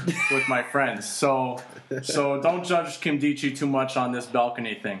podcast with my friends. So don't judge Kimdichie too much on this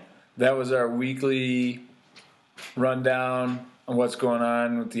balcony thing. That was our weekly rundown on what's going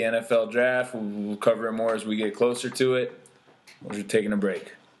on with the NFL draft. We'll cover it more as we get closer to it. We're taking a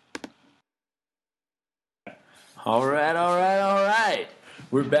break. All right.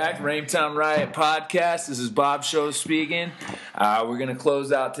 We're back, Raintown Riot Podcast. This is Bob Show speaking. We're going to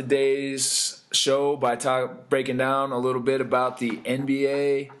close out today's show by breaking down a little bit about the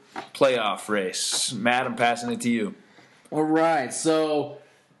NBA playoff race. Matt, I'm passing it to you. All right, so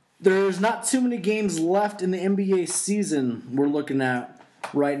there's not too many games left in the NBA season we're looking at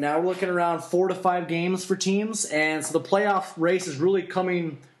right now. We're looking around 4 to 5 games for teams, and so the playoff race is really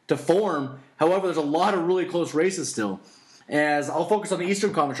coming to form. However, there's a lot of really close races still. As I'll focus on the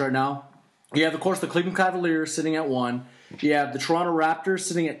Eastern Conference right now. You have, of course, the Cleveland Cavaliers sitting at 1. You have the Toronto Raptors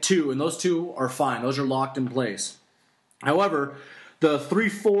sitting at 2, and those 2 are fine. Those are locked in place. However, the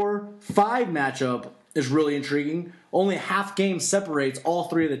 3-4-5 matchup is really intriguing. Only a half game separates all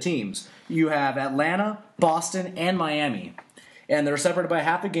 3 of the teams. You have Atlanta, Boston, and Miami. And they're separated by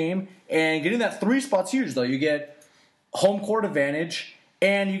half a game. And getting that 3 spot's huge, though. You get home court advantage,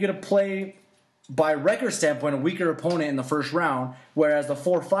 and you get to play, by record standpoint, a weaker opponent in the first round, whereas the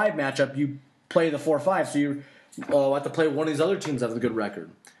 4-5 matchup, you play the 4-5, so you have to play one of these other teams that have a good record.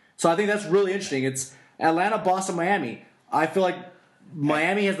 So I think that's really interesting. It's Atlanta, Boston, Miami. I feel like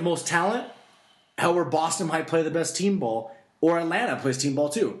Miami has the most talent. However, Boston might play the best team ball, or Atlanta plays team ball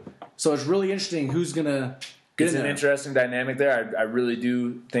too. So it's really interesting who's going to It's an interesting dynamic there. I really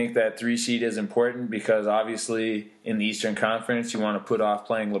do think that 3 seed is important because obviously in the Eastern Conference you want to put off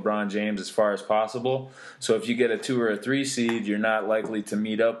playing LeBron James as far as possible. So if you get a 2 or a 3 seed, you're not likely to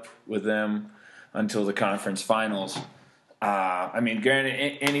meet up with them until the conference finals.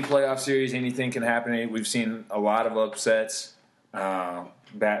 Granted, any playoff series, anything can happen. We've seen a lot of upsets,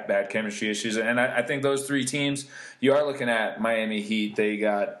 bad chemistry issues, and I think those 3 teams, you are looking at Miami Heat. They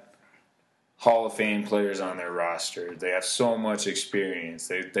got Hall of Fame players on their roster. They have so much experience.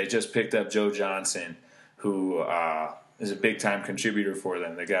 They just picked up Joe Johnson, who is a big-time contributor for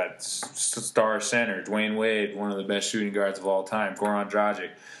them. They got star center Dwayne Wade, one of the best shooting guards of all time, Goran Dragic.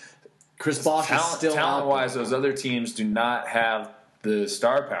 Chris Bosh is still talent-wise, those other teams do not have the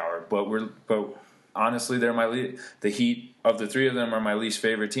star power, but honestly, they're the Heat of the 3 of them are my least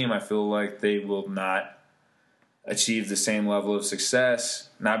favorite team. I feel like they will not achieve the same level of success,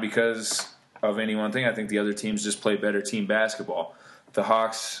 not because of any one thing. I think the other teams just play better team basketball. The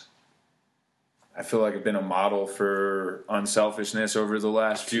Hawks, I feel like, have been a model for unselfishness over the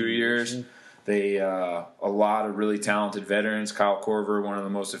last few years. They a lot of really talented veterans. Kyle Korver, one of the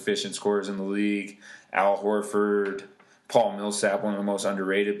most efficient scorers in the league. Al Horford, Paul Millsap, one of the most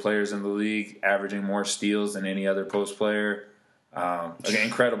underrated players in the league, averaging more steals than any other post player.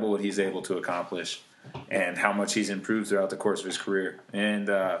 Incredible what he's able to accomplish and how much he's improved throughout the course of his career. And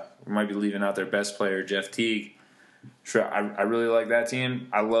we might be leaving out their best player, Jeff Teague. Sure, I really like that team.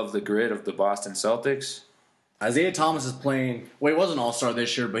 I love the grit of the Boston Celtics. Isaiah Thomas is playing. Well, he was an All-Star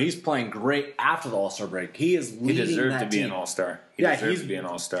this year, but he's playing great after the All-Star break. He is leading that team. He deserved to be an All-Star. He deserved to be an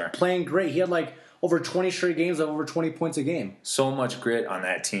All-Star. Playing great. He had over 20 straight games of over 20 points a game. So much grit on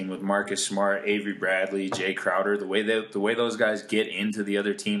that team with Marcus Smart, Avery Bradley, Jay Crowder. The way those guys get into the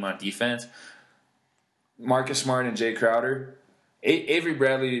other team on defense. Marcus Smart and Jay Crowder. Avery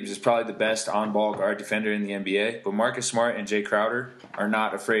Bradley is probably the best on-ball guard defender in the NBA, but Marcus Smart and Jay Crowder are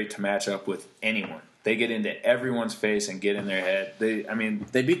not afraid to match up with anyone. They get into everyone's face and get in their head.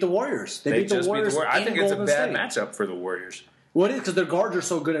 They beat the Warriors. They beat the Warriors. I think it's a bad matchup for the Warriors. Well, it is because their guards are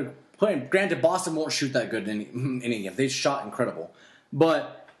so good at playing. Granted, Boston won't shoot that good in any game. They shot incredible.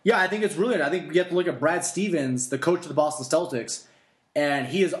 But, yeah, I think it's brilliant. I think you have to look at Brad Stevens, the coach of the Boston Celtics, and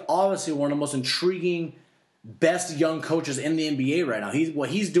he is obviously one of the most intriguing, best young coaches in the NBA right now.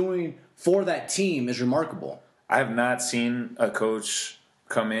 What he's doing for that team is remarkable. I have not seen a coach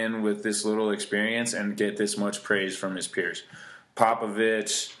come in with this little experience and get this much praise from his peers.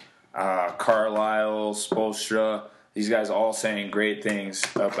 Popovich, Carlisle, Spoelstra, these guys all saying great things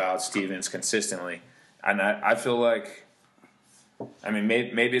about Stevens consistently. And I feel like,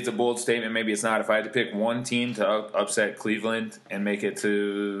 maybe it's a bold statement, maybe it's not. If I had to pick one team to upset Cleveland and make it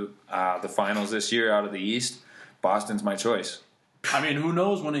to the finals this year out of the East, Boston's my choice. Who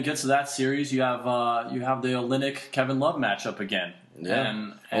knows when it gets to that series? You have the Olynyk Kevin Love matchup again. Yeah,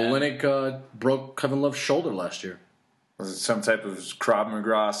 and Olynyk broke Kevin Love's shoulder last year. Was it some type of Krav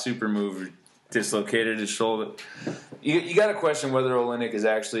Maga super move? Dislocated his shoulder. You got to question whether Olynyk is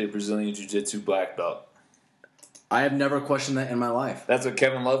actually a Brazilian Jiu-Jitsu black belt. I have never questioned that in my life. That's what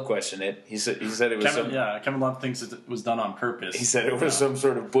Kevin Love questioned it. He said it was Kevin Love thinks it was done on purpose. He said it was some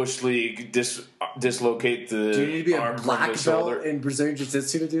sort of bush league dislocate the. Do you need to be a arm black from the belt shoulder. in Brazilian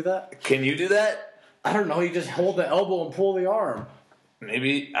Jiu-Jitsu to do that? Can you do that? I don't know. You just hold the elbow and pull the arm.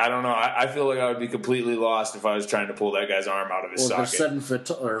 Maybe. I don't know. I feel like I would be completely lost if I was trying to pull that guy's arm out of his socket. 7 foot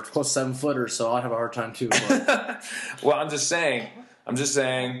or close 7 footers, so I'd have a hard time too. But. Well, I'm just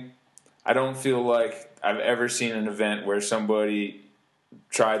saying. I don't feel like I've ever seen an event where somebody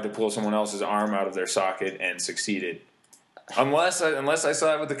tried to pull someone else's arm out of their socket and succeeded. Unless I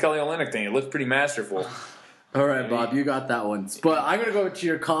saw it with the Kelly Olynyk thing. It looked pretty masterful. All right, Bob, you got that one. But I'm going to go to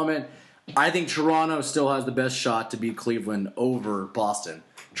your comment. I think Toronto still has the best shot to beat Cleveland over Boston.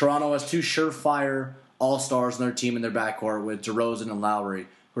 Toronto has 2 surefire all-stars in their team in their backcourt with DeRozan and Lowry,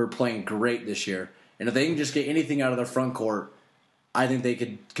 who are playing great this year. And if they can just get anything out of their front court, I think they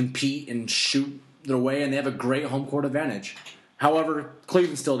could compete and shoot their way, and they have a great home court advantage. However,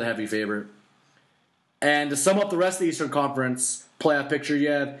 Cleveland's still the heavy favorite. And to sum up the rest of the Eastern Conference playoff picture, you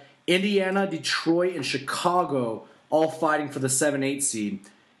have Indiana, Detroit, and Chicago all fighting for the 7-8 seed.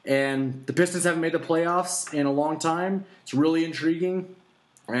 And the Pistons haven't made the playoffs in a long time. It's really intriguing.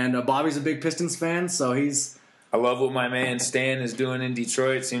 And Bobby's a big Pistons fan, so he's... I love what my man Stan is doing in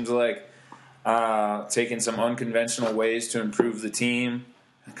Detroit. Seems like taking some unconventional ways to improve the team,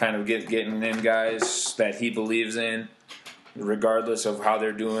 kind of getting in guys that he believes in, regardless of how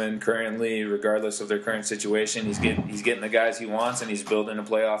they're doing currently, regardless of their current situation. He's getting the guys he wants, and he's building a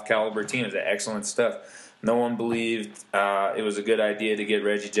playoff caliber team. It's excellent stuff. No one believed it was a good idea to get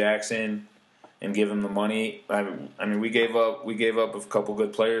Reggie Jackson and give him the money. I mean, we gave up a couple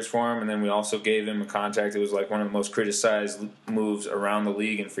good players for him, and then we also gave him a contract. It was like one of the most criticized moves around the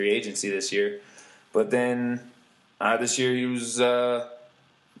league in free agency this year. But then this year he was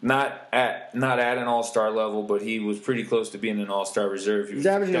not at an all-star level, but he was pretty close to being an all-star reserve. He's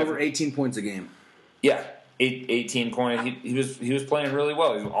averaging over 18 points a game. Yeah, 18 points. He was playing really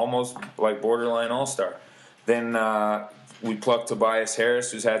well. He was almost like borderline all-star. Then we plucked Tobias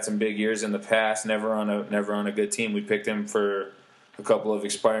Harris, who's had some big years in the past, never on a good team. We picked him for a couple of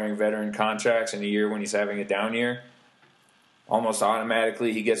expiring veteran contracts in a year when he's having a down year. Almost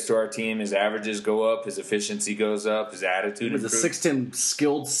automatically, he gets to our team. His averages go up. His efficiency goes up. His attitude improves. He's a 6'10",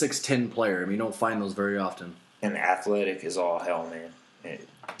 skilled 6'10" player. I mean, you don't find those very often. And athletic is all hell, man.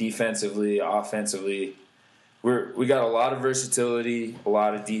 Defensively, offensively, we got a lot of versatility, a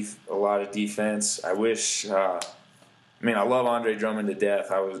lot of defense. I wish. I love Andre Drummond to death.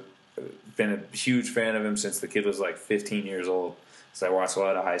 Been a huge fan of him since the kid was like 15 years old. So I watched a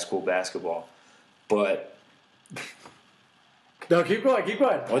lot of high school basketball. But no, keep going.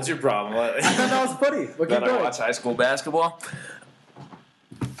 What's your problem? I thought that was funny. Well, That I watch high school basketball.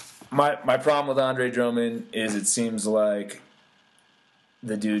 My problem with Andre Drummond is it seems like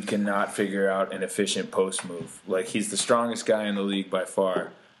the dude cannot figure out an efficient post move. Like, he's the strongest guy in the league by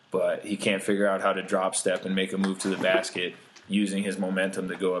far, but he can't figure out how to drop step and make a move to the basket using his momentum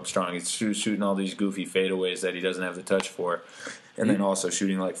to go up strong. He's shooting all these goofy fadeaways that he doesn't have the touch for, and then also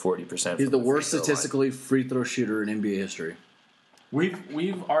shooting like 40%. He's the worst statistically free throw shooter in NBA history.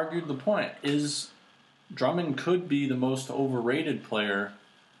 We've argued the point is Drummond could be the most overrated player,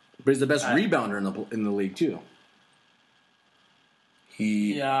 but he's the best rebounder in the league too.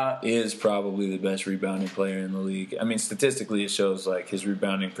 He is probably the best rebounding player in the league. I mean, statistically, it shows like his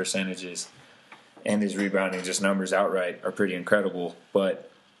rebounding percentages and his rebounding just numbers outright are pretty incredible.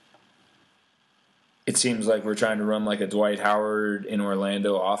 But it seems like we're trying to run like a Dwight Howard in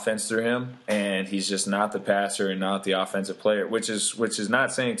Orlando offense through him, and he's just not the passer and not the offensive player, which is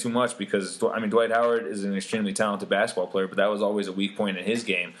not saying too much because, Dwight Howard is an extremely talented basketball player, but that was always a weak point in his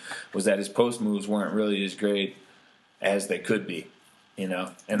game, was that his post moves weren't really as great as they could be. And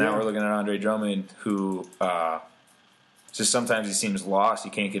now we're looking at Andre Drummond, who just sometimes he seems lost. He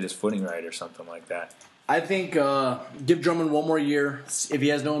can't get his footing right or something like that. I think give Drummond one more year. If he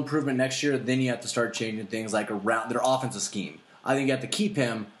has no improvement next year, then you have to start changing things like around their offensive scheme. I think you have to keep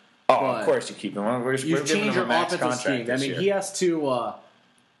him. Oh, of course you keep him. We're you change your offensive scheme. He has to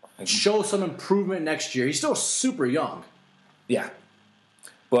show some improvement next year. He's still super young. Yeah.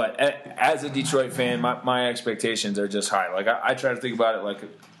 But as a Detroit fan, my expectations are just high. Like, I try to think about it like,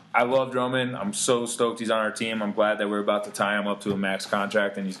 I love Drummond. I'm so stoked he's on our team. I'm glad that we're about to tie him up to a max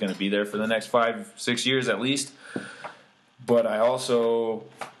contract and he's going to be there for the next 5-6 years at least. But I also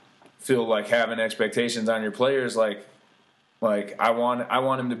feel like having expectations on your players, like I want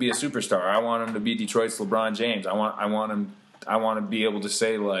him to be a superstar. I want him to be Detroit's LeBron James. I want to be able to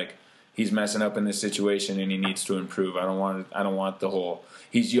say like he's messing up in this situation and he needs to improve. I don't want the whole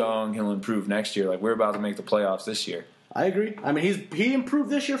he's young, he'll improve next year. Like, we're about to make the playoffs this year. I agree. I mean, he improved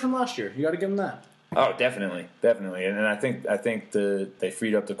this year from last year. You got to give him that. Oh, definitely. And I think they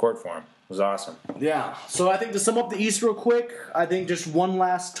freed up the court for him. It was awesome. Yeah. So I think to sum up the East real quick, I think just one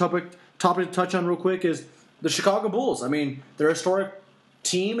last topic to touch on real quick is the Chicago Bulls. I mean, they're a historic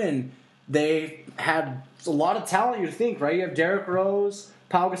team, and they had a lot of talent, you'd think, right? You have Derrick Rose,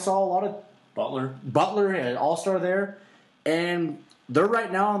 Pau Gasol, a lot of Butler, an all-star there. And they're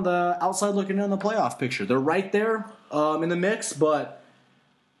right now on the outside looking in on the playoff picture. They're right there in the mix, but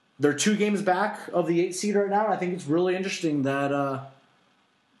they're 2 games back of the 8th seed right now. And I think it's really interesting that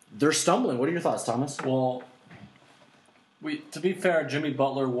they're stumbling. What are your thoughts, Thomas? Well, to be fair, Jimmy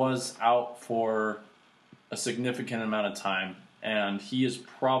Butler was out for a significant amount of time, and he is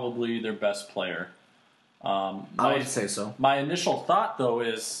probably their best player. I would say so. My initial thought, though,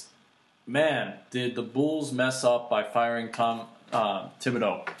 is, man, did the Bulls mess up by firing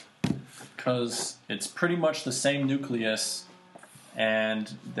Thibodeau? Because it's pretty much the same nucleus,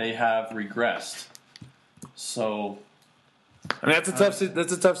 and they have regressed. So, I mean, that's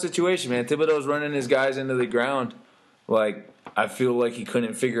a tough situation, man. Thibodeau's running his guys into the ground. Like, I feel like he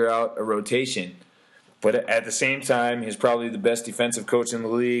couldn't figure out a rotation, but at the same time, he's probably the best defensive coach in the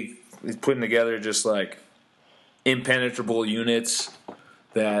league. He's putting together just like impenetrable units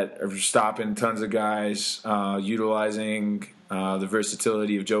that are stopping tons of guys, utilizing the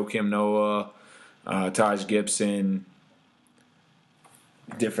versatility of Joakim Noah, Taj Gibson,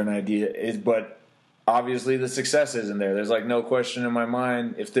 different ideas. But obviously the success isn't there. There's like no question in my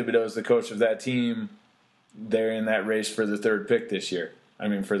mind if Thibodeau is the coach of that team, they're in that race for the 3rd pick this year. I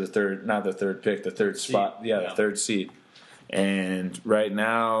mean, for the third, not the third pick, the third spot. Yeah, the third seed. And right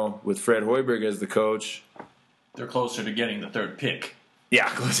now, with Fred Hoiberg as the coach, they're closer to getting the third pick. Yeah,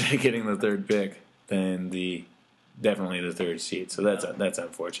 closer to getting the third pick than definitely the third seed. So that's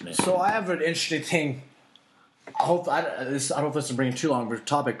unfortunate. So I have an interesting thing. I don't know if this is bringing too long of a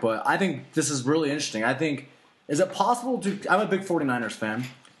topic, but I think this is really interesting. I think, is it possible to, I'm a big 49ers fan,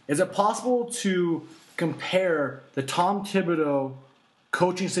 is it possible to compare the Tom Thibodeau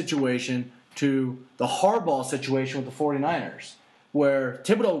coaching situation to the Harbaugh situation with the 49ers, where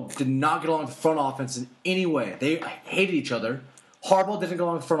Thibodeau did not get along with the front offense in any way? They hated each other. Harbaugh didn't go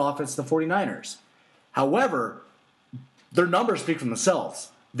along with the front offense to the 49ers. However, their numbers speak for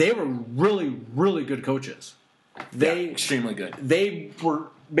themselves. They were really, really good coaches. Extremely good. They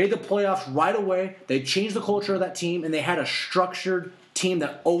made the playoffs right away. They changed the culture of that team, and they had a structured team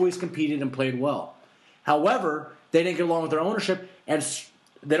that always competed and played well. However, they didn't get along with their ownership, and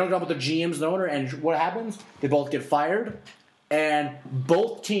they don't get along with their GMs and the owner, and what happens? They both get fired, and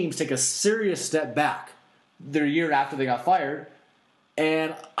both teams take a serious step back their year after they got fired.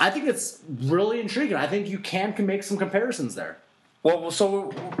 And I think it's really intriguing. I think you can make some comparisons there. Well,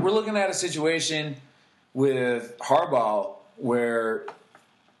 so we're looking at a situation with Harbaugh where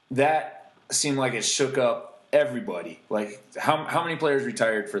that seemed like it shook up everybody. Like, how many players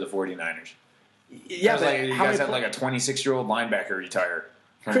retired for the 49ers? Yeah, but you guys had like a 26-year-old linebacker retire.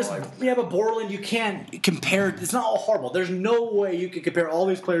 Chris, but Borland, you can't compare. It's not all Harbaugh. There's no way you can compare all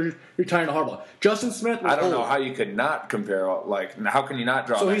these players retiring to Harbaugh. Justin Smith was I don't old. know how you could not compare. Like, how can you not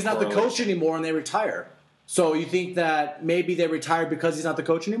draw? So that he's not the coach anymore, and they retire. So you think that maybe they retired because he's not the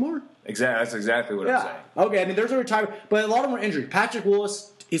coach anymore? Exactly. That's exactly what I'm saying. Okay. I mean, there's a retirement, but a lot of them were injured. Patrick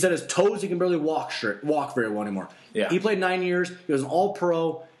Willis, he said his toes, he can barely walk very well anymore. Yeah. He played 9 years. He was an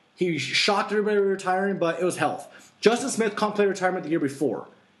All-Pro. He shocked everybody retiring, but it was health. Justin Smith contemplated retirement the year before.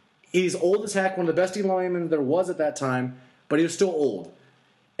 He's old as heck, one of the best linemen there was at that time, but he was still old.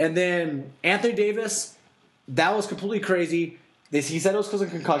 And then Anthony Davis, that was completely crazy. He said it was because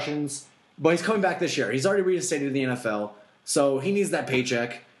of concussions, but he's coming back this year. He's already reinstated in the NFL, so he needs that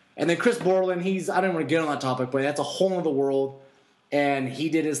paycheck. And then Chris Borland, I don't want to get on that topic, but that's a whole other world, and he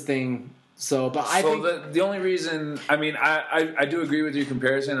did his thing. So I think the only reason, I mean, I do agree with your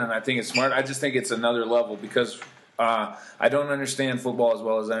comparison, and I think it's smart. I just think it's another level because I don't understand football as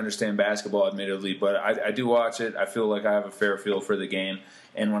well as I understand basketball, admittedly, but I do watch it. I feel like I have a fair feel for the game.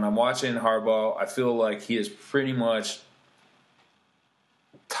 And when I'm watching Harbaugh, I feel like he is pretty much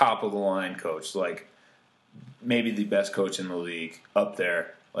top of the line coach, like maybe the best coach in the league up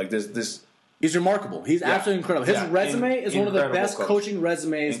there. Like this. He's remarkable. He's absolutely incredible. His resume is one of the best coaching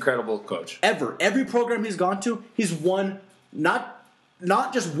resumes. Incredible coach. Ever. Every program he's gone to, he's won, not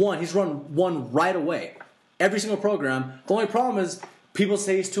just one, he's run one right away. Every single program. The only problem is people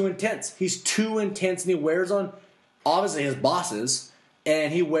say he's too intense. He's too intense, and he wears on, obviously, his bosses,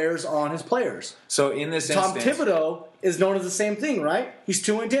 and he wears on his players. So in this Tom instance, Thibodeau is known as the same thing, right? He's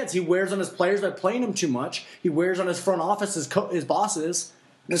too intense. He wears on his players by playing them too much. He wears on his front office, his bosses,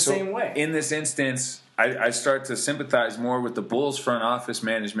 in the same way. In this instance, I start to sympathize more with the Bulls front office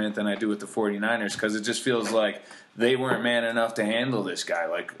management than I do with the 49ers because it just feels like they weren't man enough to handle this guy.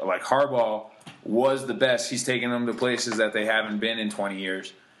 Like Harbaugh was the best. He's taken them to places that they haven't been in 20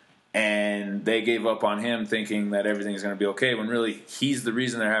 years. And they gave up on him thinking that everything's going to be okay when really he's the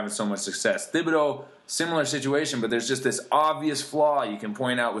reason they're having so much success. Thibodeau, similar situation, but there's just this obvious flaw you can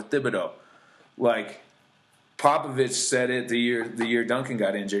point out with Thibodeau. Like Popovich said it the year Duncan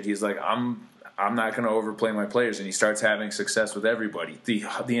got injured. He's like, I'm not going to overplay my players, and he starts having success with everybody.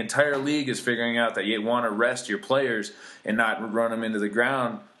 The entire league is figuring out that you want to rest your players and not run them into the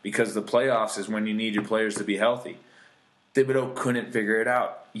ground because the playoffs is when you need your players to be healthy. Thibodeau couldn't figure it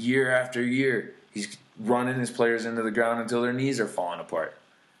out. Year after year, he's running his players into the ground until their knees are falling apart.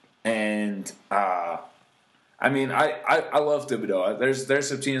 And I mean, I love Thibodeau. There's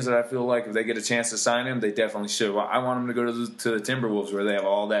some teams that I feel like if they get a chance to sign him, they definitely should. I want him to go to the Timberwolves where they have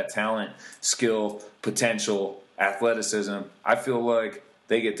all that talent, skill, potential, athleticism. I feel like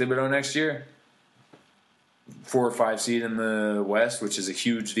they get Thibodeau next year, 4 or 5 seed in the West, which is a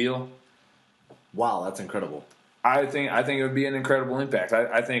huge deal. Wow, that's incredible. I think it would be an incredible impact.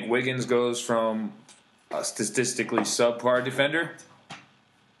 I think Wiggins goes from a statistically subpar defender.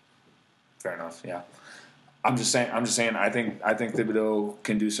 Fair enough, yeah. I'm just saying. I think Thibodeau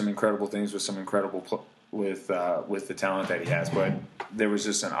can do some incredible things with some incredible with the talent that he has. But there was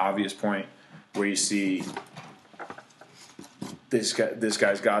just an obvious point where you see this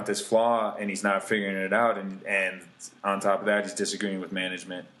guy's got this flaw and he's not figuring it out, and on top of that, he's disagreeing with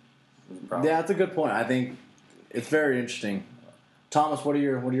management. Yeah, that's a good point. I think it's very interesting. Thomas, what are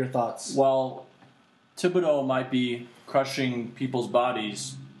your thoughts? Well, Thibodeau might be crushing people's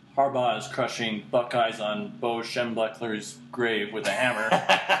bodies. Harbaugh is crushing Buckeyes on Bo Schembechler's grave with a hammer.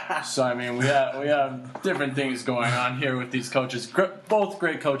 So, I mean, we have different things going on here with these coaches. Both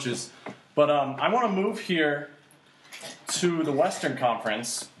great coaches. But I want to move here to the Western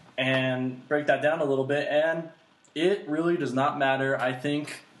Conference and break that down a little bit. And it really does not matter, I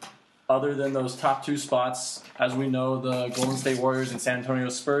think, other than those top 2 spots. As we know, the Golden State Warriors and San Antonio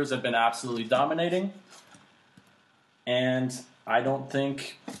Spurs have been absolutely dominating. And I don't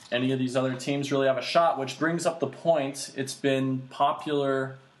think any of these other teams really have a shot, which brings up the point. It's been a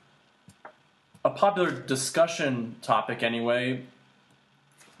popular discussion topic anyway.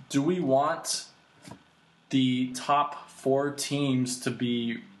 Do we want the top 4 teams to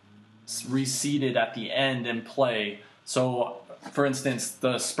be reseeded at the end and play? So, for instance,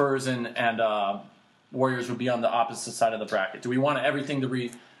 the Spurs and Warriors would be on the opposite side of the bracket. Do we want everything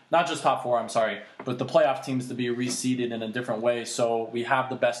to not just top 4, but the playoff teams to be reseeded in a different way, so we have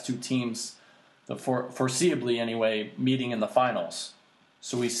the best 2 teams, foreseeably anyway, meeting in the finals?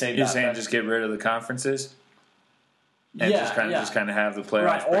 So we save. You're saying just get rid of the conferences, and just kind of have the playoffs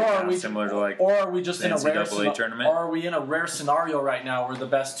right? break down similar to like, or are we just in a rare tournament? Or are we in a rare scenario right now where the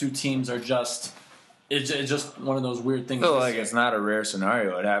best 2 teams are just? It's just one of those weird things. I feel like it's not a rare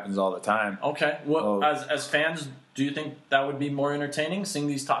scenario. It happens all the time. Okay. Well, as fans, do you think that would be more entertaining, seeing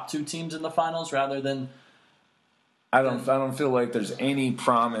these top 2 teams in the finals rather than? I don't feel like there's any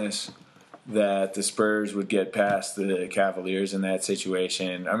promise that the Spurs would get past the Cavaliers in that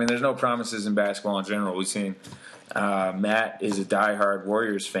situation. I mean, there's no promises in basketball in general. We've seen Matt is a diehard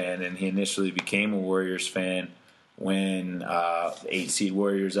Warriors fan, and he initially became a Warriors fan when 8-seed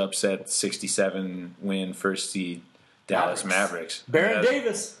Warriors upset 67-win first-seed Dallas Mavericks. Baron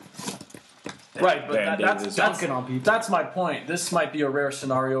Davis. Right, but that's dunking on people. That's my point. This might be a rare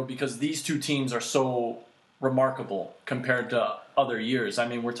scenario because these 2 teams are so remarkable compared to other years. I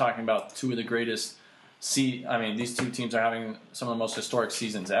mean, we're talking about 2 of the greatest. These 2 teams are having some of the most historic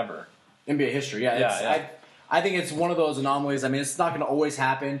seasons ever. NBA history, yeah. I think it's one of those anomalies. I mean, it's not going to always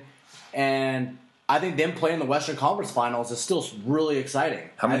happen, and I think them playing the Western Conference Finals is still really exciting.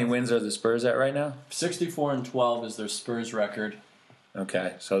 How many wins are the Spurs at right now? 64-12 is their Spurs record.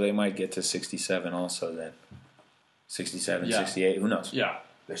 Okay, so they might get to 67 also then. 67, 68, who knows? Yeah.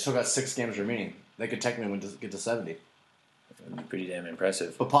 They still got 6 games remaining. They could technically get to 70. That'd be pretty damn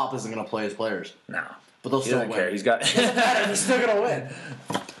impressive. But Pop isn't going to play his players. No. But they'll still win. Care. He's got. He's still going to win.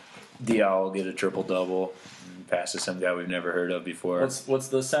 Diaw will get a triple-double. Pass to some guy we've never heard of before. What's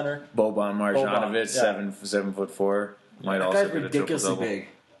the center? Boban Marjanovic, 7'4", might also get a triple-double. Big.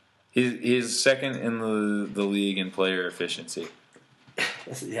 He's second in the league in player efficiency.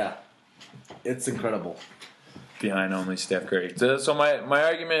 Yeah. It's incredible. Behind only Steph Curry. So my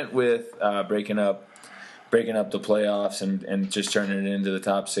argument with breaking up the playoffs and just turning it into the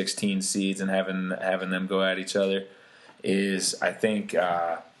top 16 seeds and having them go at each other is I think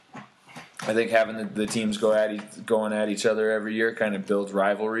having the teams going at each other every year kind of builds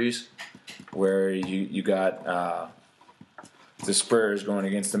rivalries where you got the Spurs going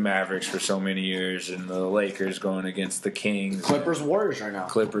against the Mavericks for so many years and the Lakers going against the Kings. Clippers Warriors right now.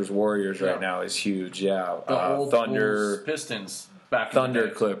 Clippers Warriors right now is huge. Yeah, the old Thunder Bulls, Pistons. Back Thunder in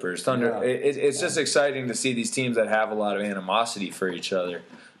the day. Clippers. Thunder. Yeah. It's just exciting to see these teams that have a lot of animosity for each other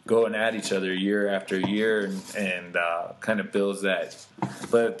going at each other year after year and kind of builds that.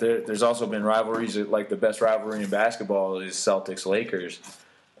 But there's also been rivalries. Like the best rivalry in basketball is Celtics-Lakers.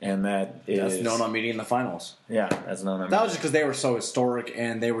 And that's known on meeting in the finals. Yeah, that's known on That was just because they were so historic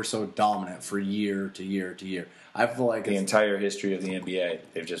and they were so dominant for year to year to year. I feel like the entire history of the NBA,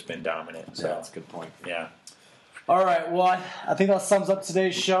 they've just been dominant. So. Yeah, that's a good point. Yeah. All right, well, I think that sums up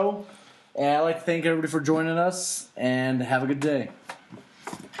today's show. And I'd like to thank everybody for joining us, and have a good day.